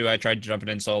tried jumping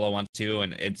in solo once too,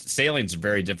 and sailing's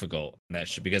very difficult in that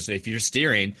shit, because if you're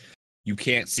steering, you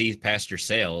can't see past your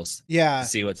sails. Yeah. To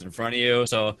see what's in front of you.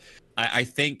 So I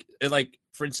think,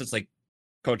 for instance,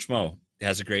 Coach Mo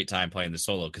has a great time playing the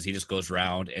solo because he just goes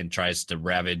around and tries to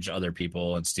ravage other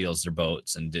people and steals their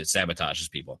boats and sabotages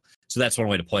people. So that's one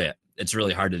way to play it. It's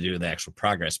really hard to do the actual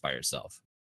progress by yourself.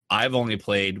 I've only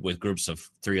played with groups of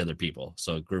 3 other people,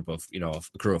 so a group of a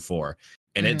crew of 4,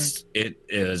 and it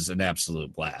is an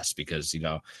absolute blast because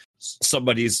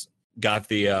somebody's got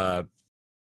the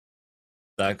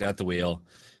wheel.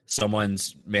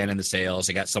 Someone's manning the sails.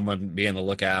 You got someone being the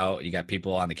lookout. You got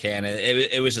people on the cannon.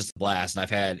 It was just a blast. And I've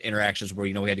had interactions where,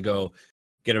 we had to go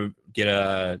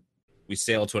we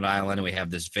sail to an island and we have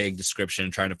this vague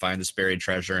description trying to find this buried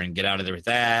treasure and get out of there with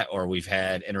that. Or we've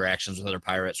had interactions with other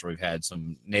pirates where we've had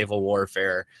some naval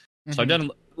warfare. So I've done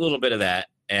a little bit of that.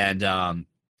 And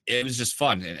it was just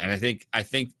fun. And I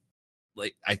think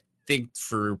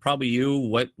for probably you,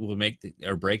 what will make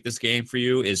or break this game for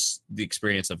you is the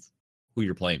experience of who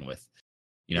you're playing with.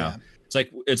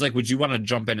 It's like would you want to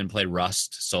jump in and play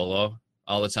Rust solo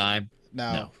all the time?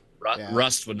 No.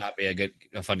 Rust would not be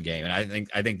a fun game, and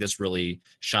I think this really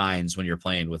shines when you're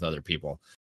playing with other people,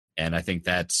 and I think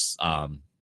that's going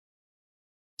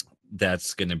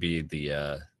to be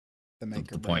the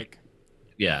point.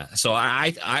 Yeah. So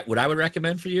I what I would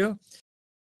recommend for you,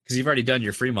 because you've already done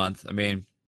your free month. I mean,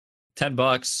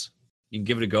 $10, you can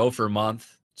give it a go for a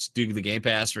month. Just do the Game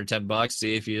Pass for $10.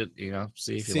 See if you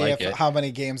like it. How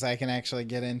many games I can actually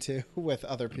get into with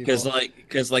other people. Because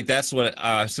that's what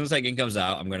as soon as that game comes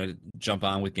out, I'm gonna jump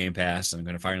on with Game Pass. I'm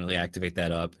gonna finally activate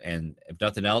that up, and if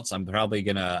nothing else, I'm probably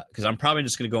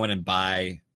just gonna go in and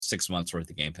buy 6 months worth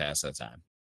of Game Pass at a time.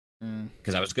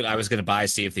 Because I was gonna buy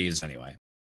Sea of Thieves anyway,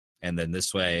 and then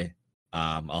this way,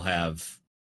 I'll have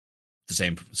the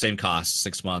same cost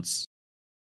 6 months.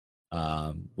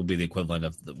 Will be the equivalent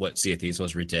of what Sea of Thieves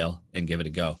was retail, and give it a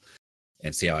go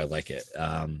and see how I like it.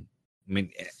 I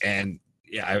am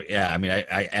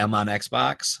on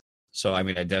Xbox, so I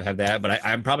do have that, but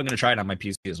I'm probably going to try it on my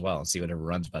PC as well and see whatever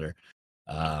runs better.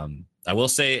 I will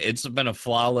say it's been a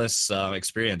flawless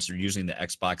experience using the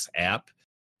Xbox app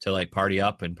to party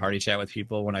up and party chat with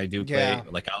people when I do play.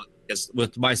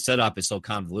 With my setup is so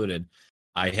convoluted,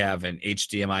 I have an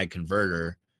HDMI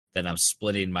converter that I'm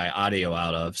splitting my audio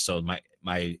out of. So my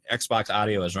Xbox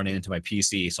audio is running into my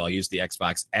PC. So I'll use the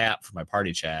Xbox app for my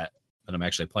party chat, but I'm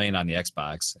actually playing on the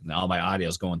Xbox, and all my audio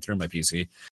is going through my PC.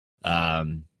 I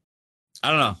don't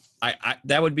know.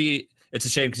 It's a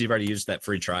shame because you've already used that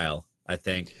free trial, I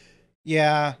think.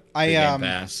 Yeah. Game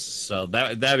Pass. So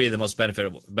that'd be the most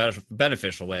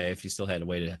beneficial way if you still had a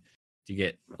way to to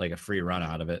get like a free run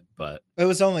out of it, but it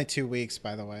was only 2 weeks,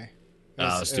 by the way. It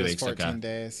was 2 weeks. 14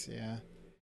 days. Yeah.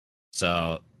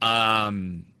 So, yeah,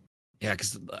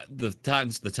 because the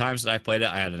times that I played it,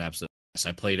 I had an absolute.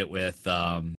 I played it with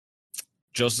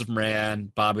Joseph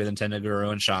Moran, Bobby the Nintendo Guru,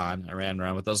 and Sean. I ran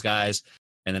around with those guys,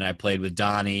 and then I played with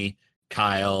Donnie,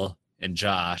 Kyle, and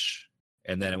Josh,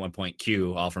 and then at one point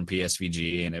Q, all from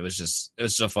PSVG, and it was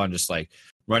so fun, just like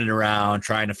running around,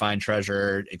 trying to find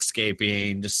treasure,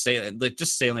 escaping, just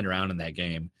sailing around in that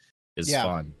game is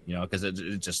fun, you know, because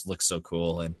it just looks so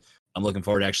cool, and I'm looking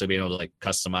forward to actually being able to like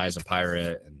customize a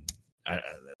pirate, and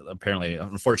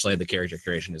unfortunately, the character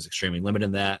creation is extremely limited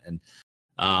in that, and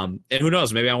who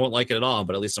knows, maybe I won't like it at all,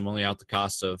 but at least I'm only out the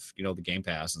cost of, you know, the Game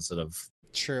Pass instead of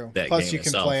true. That Plus, game you can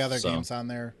itself, play other games on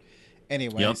there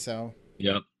anyway.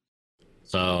 Yep.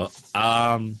 So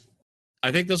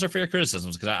I think those are fair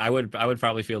criticisms, because I would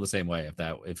probably feel the same way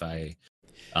if I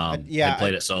had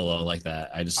played it solo like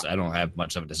that. I don't have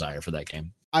much of a desire for that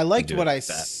game. I liked what I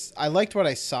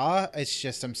saw. It's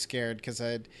just I'm scared because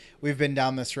we've been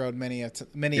down this road many a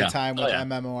time with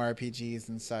MMORPGs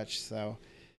and such. So,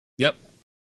 yep,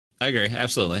 I agree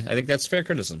absolutely. I think that's fair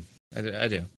criticism. I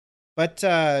do. But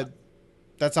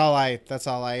that's all I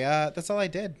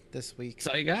did this week. That's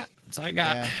all you got.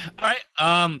 Yeah. All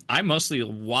right. I mostly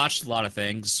watched a lot of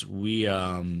things. We right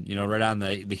on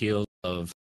the heels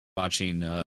of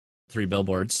watching 3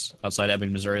 Billboards Outside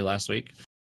Ebbing, Missouri last week.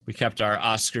 We kept our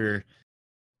Oscar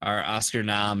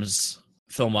noms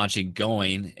film watching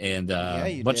going, and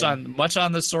much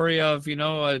on the story of, you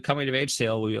know, a coming of age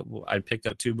tale. I picked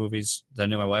up 2 movies that I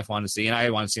knew my wife wanted to see, and I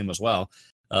wanted to see them as well.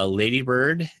 Lady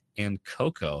Bird and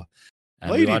Coco.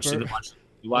 We watched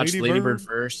Lady Bird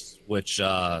first, which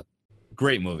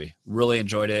great movie. Really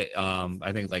enjoyed it.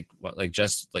 I think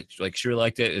Jess she really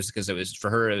liked it is because it was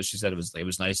for her. She said it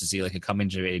was nice to see like a coming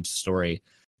of age story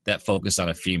that focused on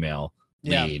a female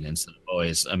lead instead of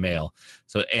always a male.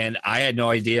 So, and I had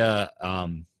no idea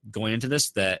going into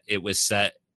this that it was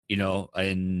set, you know,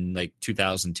 in like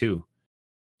 2002,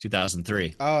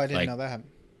 2003. Oh, I didn't know that.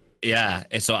 Yeah,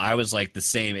 and so I was like the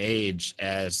same age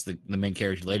as the main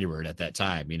character Lady Bird at that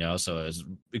time, you know, so it was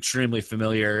extremely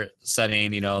familiar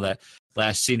setting, you know, that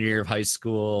last senior year of high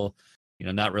school, you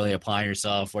know, not really applying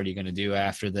yourself. What are you going to do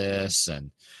after this?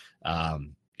 And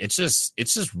it's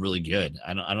just really good.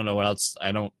 I don't know what else.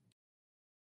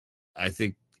 I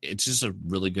think it's just a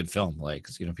really good film. Like,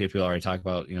 you know, people already talk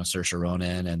about, you know, Saoirse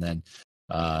Ronan, and then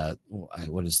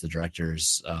what is the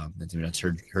director's? That's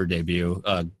her debut.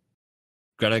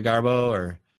 Greta Garbo,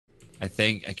 or I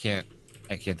can't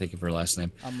think of her last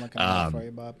name. I'm looking up for you,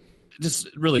 Bob.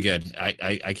 Just really good.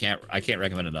 I can't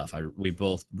recommend it enough. We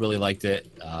both really liked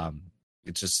it.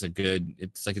 It's just a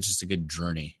good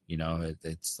journey. You know,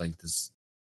 it's like this.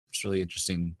 It's really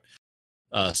interesting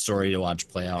story to watch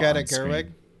play out. Greta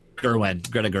Gerwig.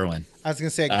 Greta Gerwig. I was gonna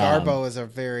say Garbo is a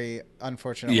very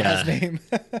unfortunate last name.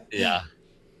 Yeah.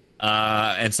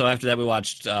 And so after that, we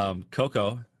watched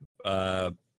Coco,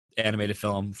 animated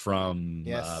film from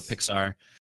Pixar,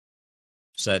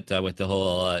 set with the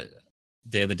whole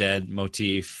Day of the Dead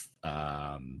motif.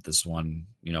 This one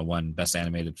best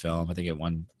animated film. I think it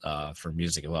won for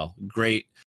music as well. Great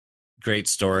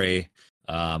story.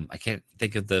 I can't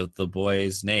think of the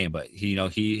boy's name, but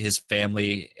his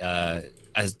family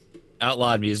has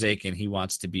outlawed music, and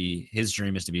his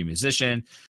dream is to be a musician.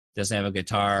 Doesn't have a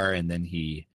guitar, and then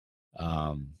he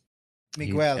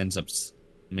ends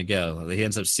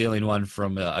up stealing one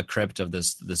from a crypt of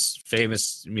this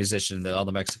famous musician that all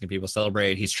the Mexican people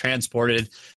celebrate. He's transported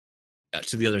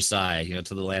to the other side,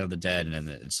 to the land of the dead, and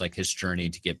it's like his journey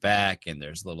to get back, and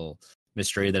there's a little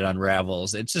mystery that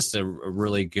unravels. It's just a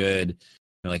really good,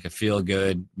 like a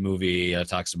feel-good movie. It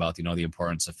talks about the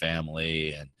importance of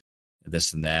family and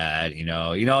this and that.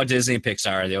 Disney and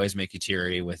Pixar, they always make you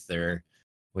teary with their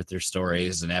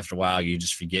stories, and after a while you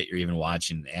just forget you're even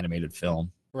watching an animated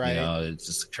film. Right. It's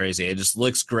just crazy. It just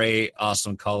looks great.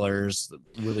 Awesome colors,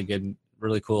 really good,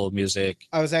 really cool music.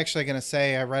 I was actually going to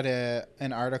say, I read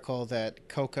an article that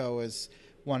Coco is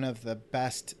one of the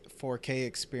best 4K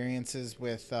experiences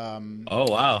with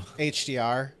HDR.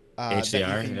 HDR, that you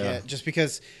can get, just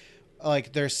because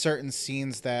like there's certain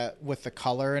scenes that with the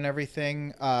color and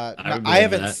everything.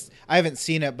 I haven't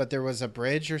seen it, but there was a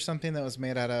bridge or something that was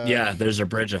made out of there's a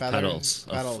bridge of petals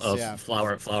of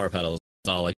flower petals. It's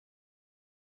all like.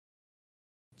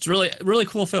 It's really, really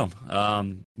cool film.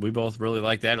 We both really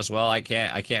like that as well. I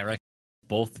can't recommend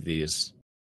both of these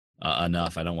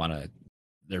enough. I don't want to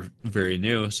they're very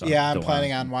new. So yeah, I'm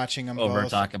planning on watching them over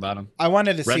both. Talk about them. I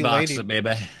wanted to see Redbox,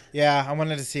 maybe. Yeah, I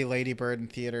wanted to see Lady Bird in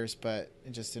theaters, but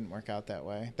it just didn't work out that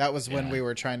way. That was when we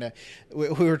were trying to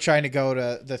go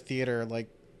to the theater like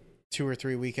 2 or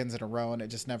 3 weekends in a row, and it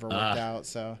just never worked out.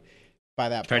 So by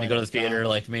that trying point, to go to the theater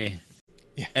like me.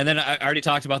 Yeah. And then I already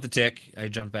talked about The Tick. I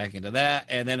jumped back into that.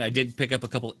 And then I did pick up a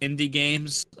couple indie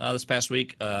games this past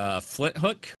week. Flint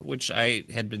Hook, which I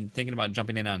had been thinking about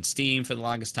jumping in on Steam for the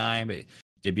longest time. It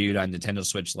debuted on Nintendo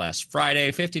Switch last Friday,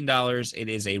 $15. It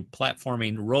is a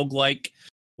platforming roguelike.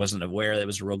 Wasn't aware that it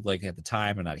was a roguelike at the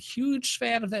time. I'm not a huge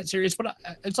fan of that series, but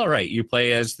it's all right. You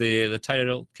play as the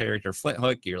title character Flint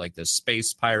Hook. You're like this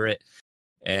space pirate.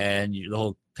 And the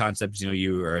whole concept is,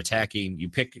 you are attacking,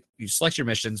 you select your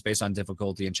missions based on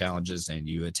difficulty and challenges, and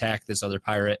you attack this other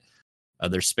pirate,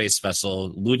 their space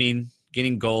vessel, looting,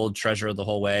 getting gold, treasure the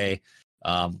whole way,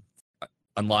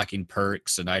 unlocking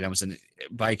perks and items. And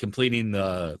by completing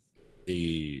the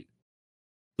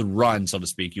run, so to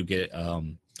speak, you get,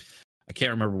 I can't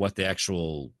remember what the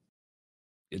actual,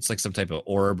 it's like some type of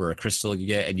orb or a crystal you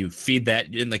get, and you feed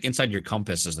that in, like inside your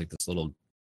compass is like this little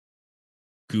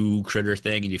goo critter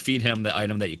thing, and you feed him the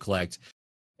item that you collect.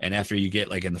 And after you get,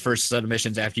 like in the first set of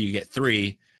missions, after you get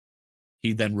 3,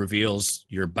 he then reveals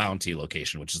your bounty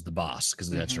location, which is the boss, because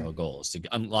that's your goal is to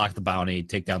unlock the bounty,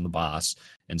 take down the boss,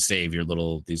 and save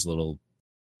these little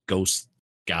ghost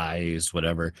guys,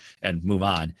 whatever, and move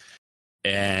on.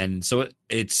 And so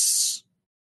it's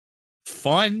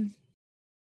fun,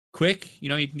 quick. You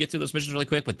can get through those missions really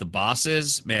quick. But the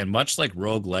bosses, man, much like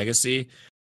Rogue Legacy,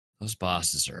 those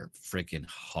bosses are freaking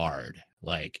hard.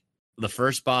 Like the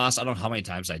first boss, I don't know how many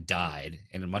times I died.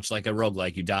 And much like a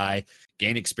roguelike, you die,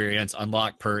 gain experience,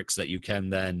 unlock perks that you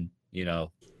can then,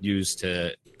 use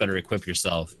to better equip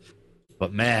yourself.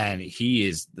 But man,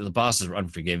 the bosses are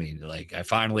unforgiving. Like I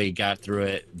finally got through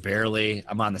it barely.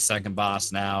 I'm on the second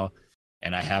boss now,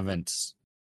 and I haven't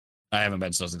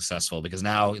been so successful because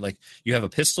now like you have a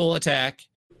pistol attack,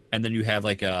 and then you have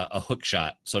like a hook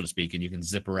shot, so to speak, and you can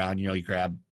zip around. You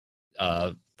grab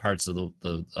parts of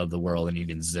the world, and you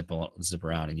can zip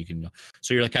around, and you can.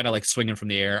 So you're kind of like swinging from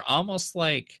the air, almost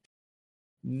like,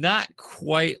 not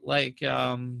quite like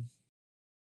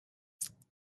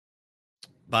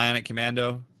Bionic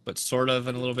Commando, but sort of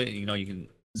in a little bit. You can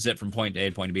zip from point A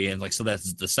to point B, and like so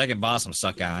that's the second boss I'm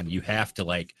stuck on. You have to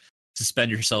like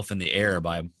suspend yourself in the air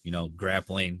by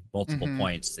grappling multiple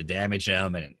points to damage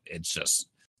him, and it's just.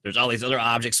 There's all these other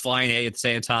objects flying at the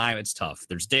same time. It's tough.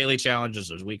 There's daily challenges.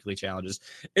 There's weekly challenges.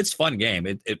 It's a fun game.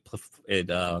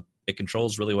 It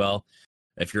controls really well.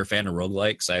 If you're a fan of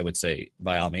roguelikes, I would say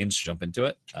by all means jump into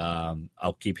it.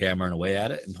 I'll keep hammering away at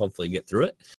it and hopefully get through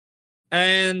it.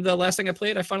 And the last thing I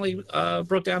played, I finally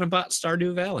broke down and bought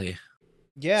Stardew Valley.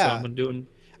 Yeah, so I've been doing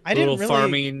a little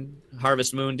farming,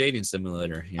 Harvest Moon dating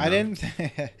simulator. I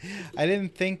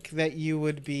didn't think that you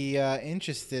would be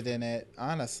interested in it,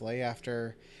 honestly,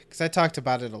 because I talked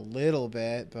about it a little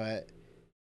bit, but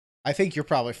I think you're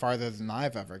probably farther than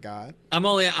I've ever got. I'm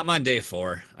on day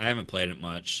 4. I haven't played it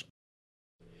much.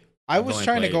 I was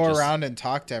trying to go around and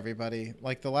talk to everybody.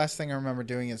 Like the last thing I remember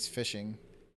doing is fishing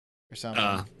or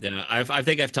something. Yeah, I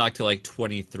think I've talked to like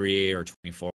 23 or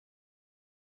 24.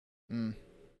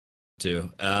 Too.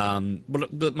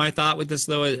 But my thought with this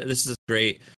though, this is a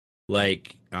great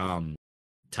time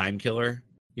killer.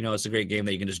 It's a great game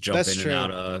that you can just jump and out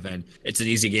of, and it's an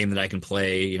easy game that I can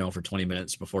play, for 20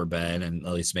 minutes before bed and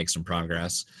at least make some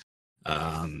progress.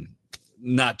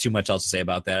 Not too much else to say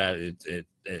about that.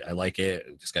 I like it.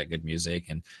 It just got good music,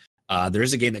 and there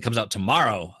is a game that comes out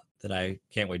tomorrow that I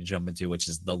can't wait to jump into, which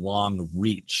is The Long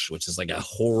Reach, which is like a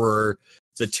horror.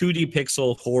 It's a 2D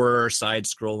pixel horror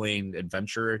side-scrolling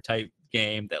adventure type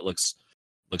game that looks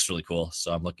really cool.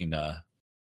 So I'm looking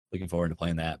forward to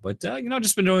playing that. But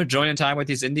just been enjoying time with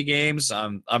these indie games.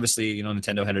 Obviously,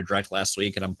 Nintendo had a direct last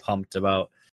week, and I'm pumped about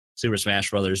Super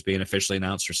Smash Brothers being officially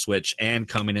announced for Switch and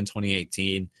coming in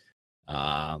 2018.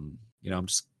 I'm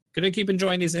just gonna keep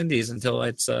enjoying these indies until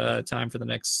it's time for the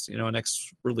next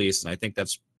release, and I think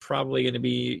that's probably gonna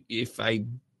be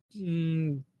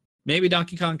maybe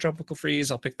Donkey Kong Tropical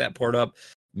Freeze. I'll pick that port up.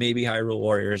 Maybe Hyrule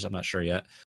Warriors. I'm not sure yet.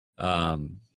 But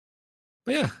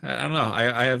yeah, I don't know.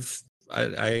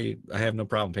 I have no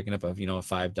problem picking up a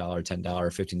 $5, $10,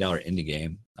 $15 indie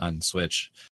game on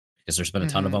Switch because there's been a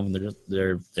ton of them.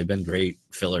 They've been great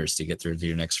fillers to get through to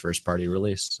your next first party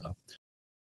release. So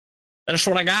that's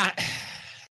what I got.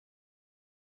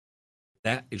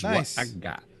 That is what I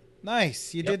got.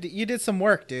 Nice. You did some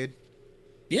work, dude.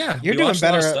 Yeah, you're doing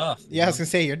better at stuff. Yeah, I was gonna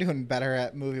say you're doing better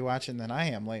at movie watching than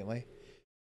I am lately.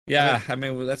 Yeah, I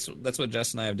mean that's what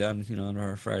Jess and I have done, on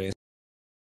our Fridays.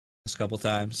 a couple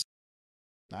times.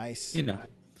 Nice. You know.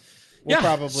 We'll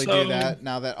probably do that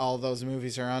now that all those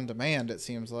movies are on demand, it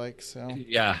seems like. So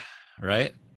yeah,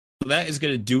 right? So that is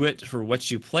going to do it for What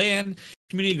You Plan.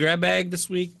 Community Grab Bag this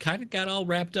week kind of got all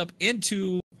wrapped up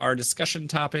into our discussion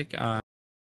topic on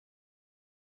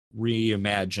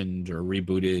reimagined or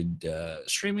rebooted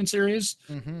streaming series.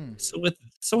 Mm-hmm. So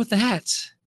with that,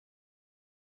 it's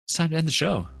time to end the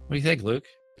show. What do you think, Luke?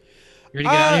 You ready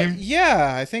to get out of here?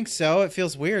 Yeah, I think so. It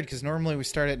feels weird because normally we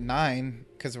start at 9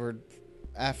 because we're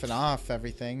effing off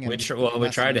everything. We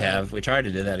tried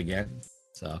to do that again.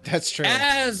 So that's true.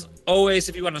 As always,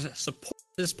 if you want to support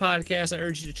this podcast, I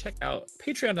urge you to check out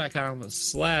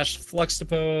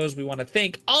patreon.com/FluxDepose. We want to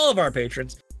thank all of our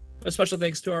patrons. A special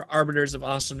thanks to our arbiters of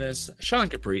awesomeness, Sean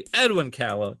Capri, Edwin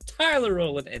Callow, Tyler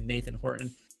Rowland, and Nathan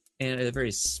Horton. And a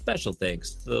very special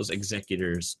thanks to those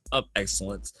executors of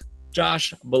excellence,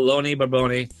 Josh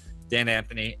Barboni, Dan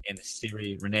Anthony, and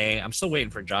Siri Renee. I'm still waiting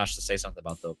for Josh to say something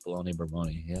about the Bologna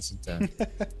Barboni. He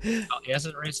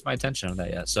hasn't raised my attention on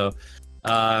that yet. So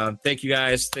thank you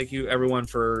guys. Thank you everyone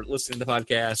for listening to the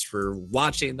podcast, for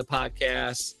watching the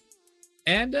podcast.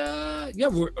 And a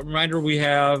reminder, we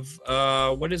have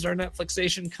what is our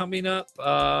Netflixation coming up?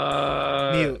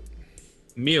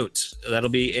 Mute. That'll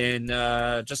be in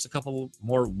just a couple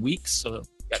more weeks. So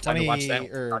got time to watch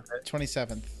that. Or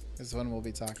 27th is when we'll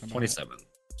be talking about 27th.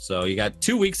 So you got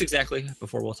 2 weeks exactly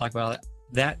before we'll talk about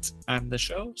that on the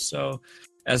show. So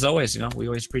as always, we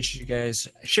always appreciate you guys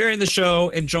sharing the show,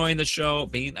 enjoying the show,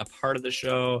 being a part of the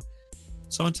show.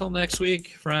 So until next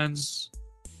week, friends,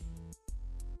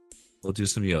 we'll do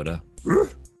some Yoda.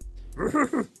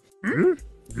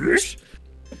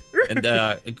 And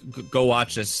go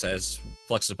watch this as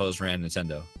FluxDepose ran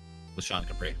Nintendo with Sean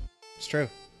Capri. It's true.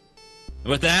 And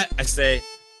with that, I say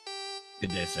good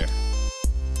day, sir.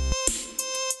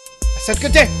 I said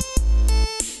good day.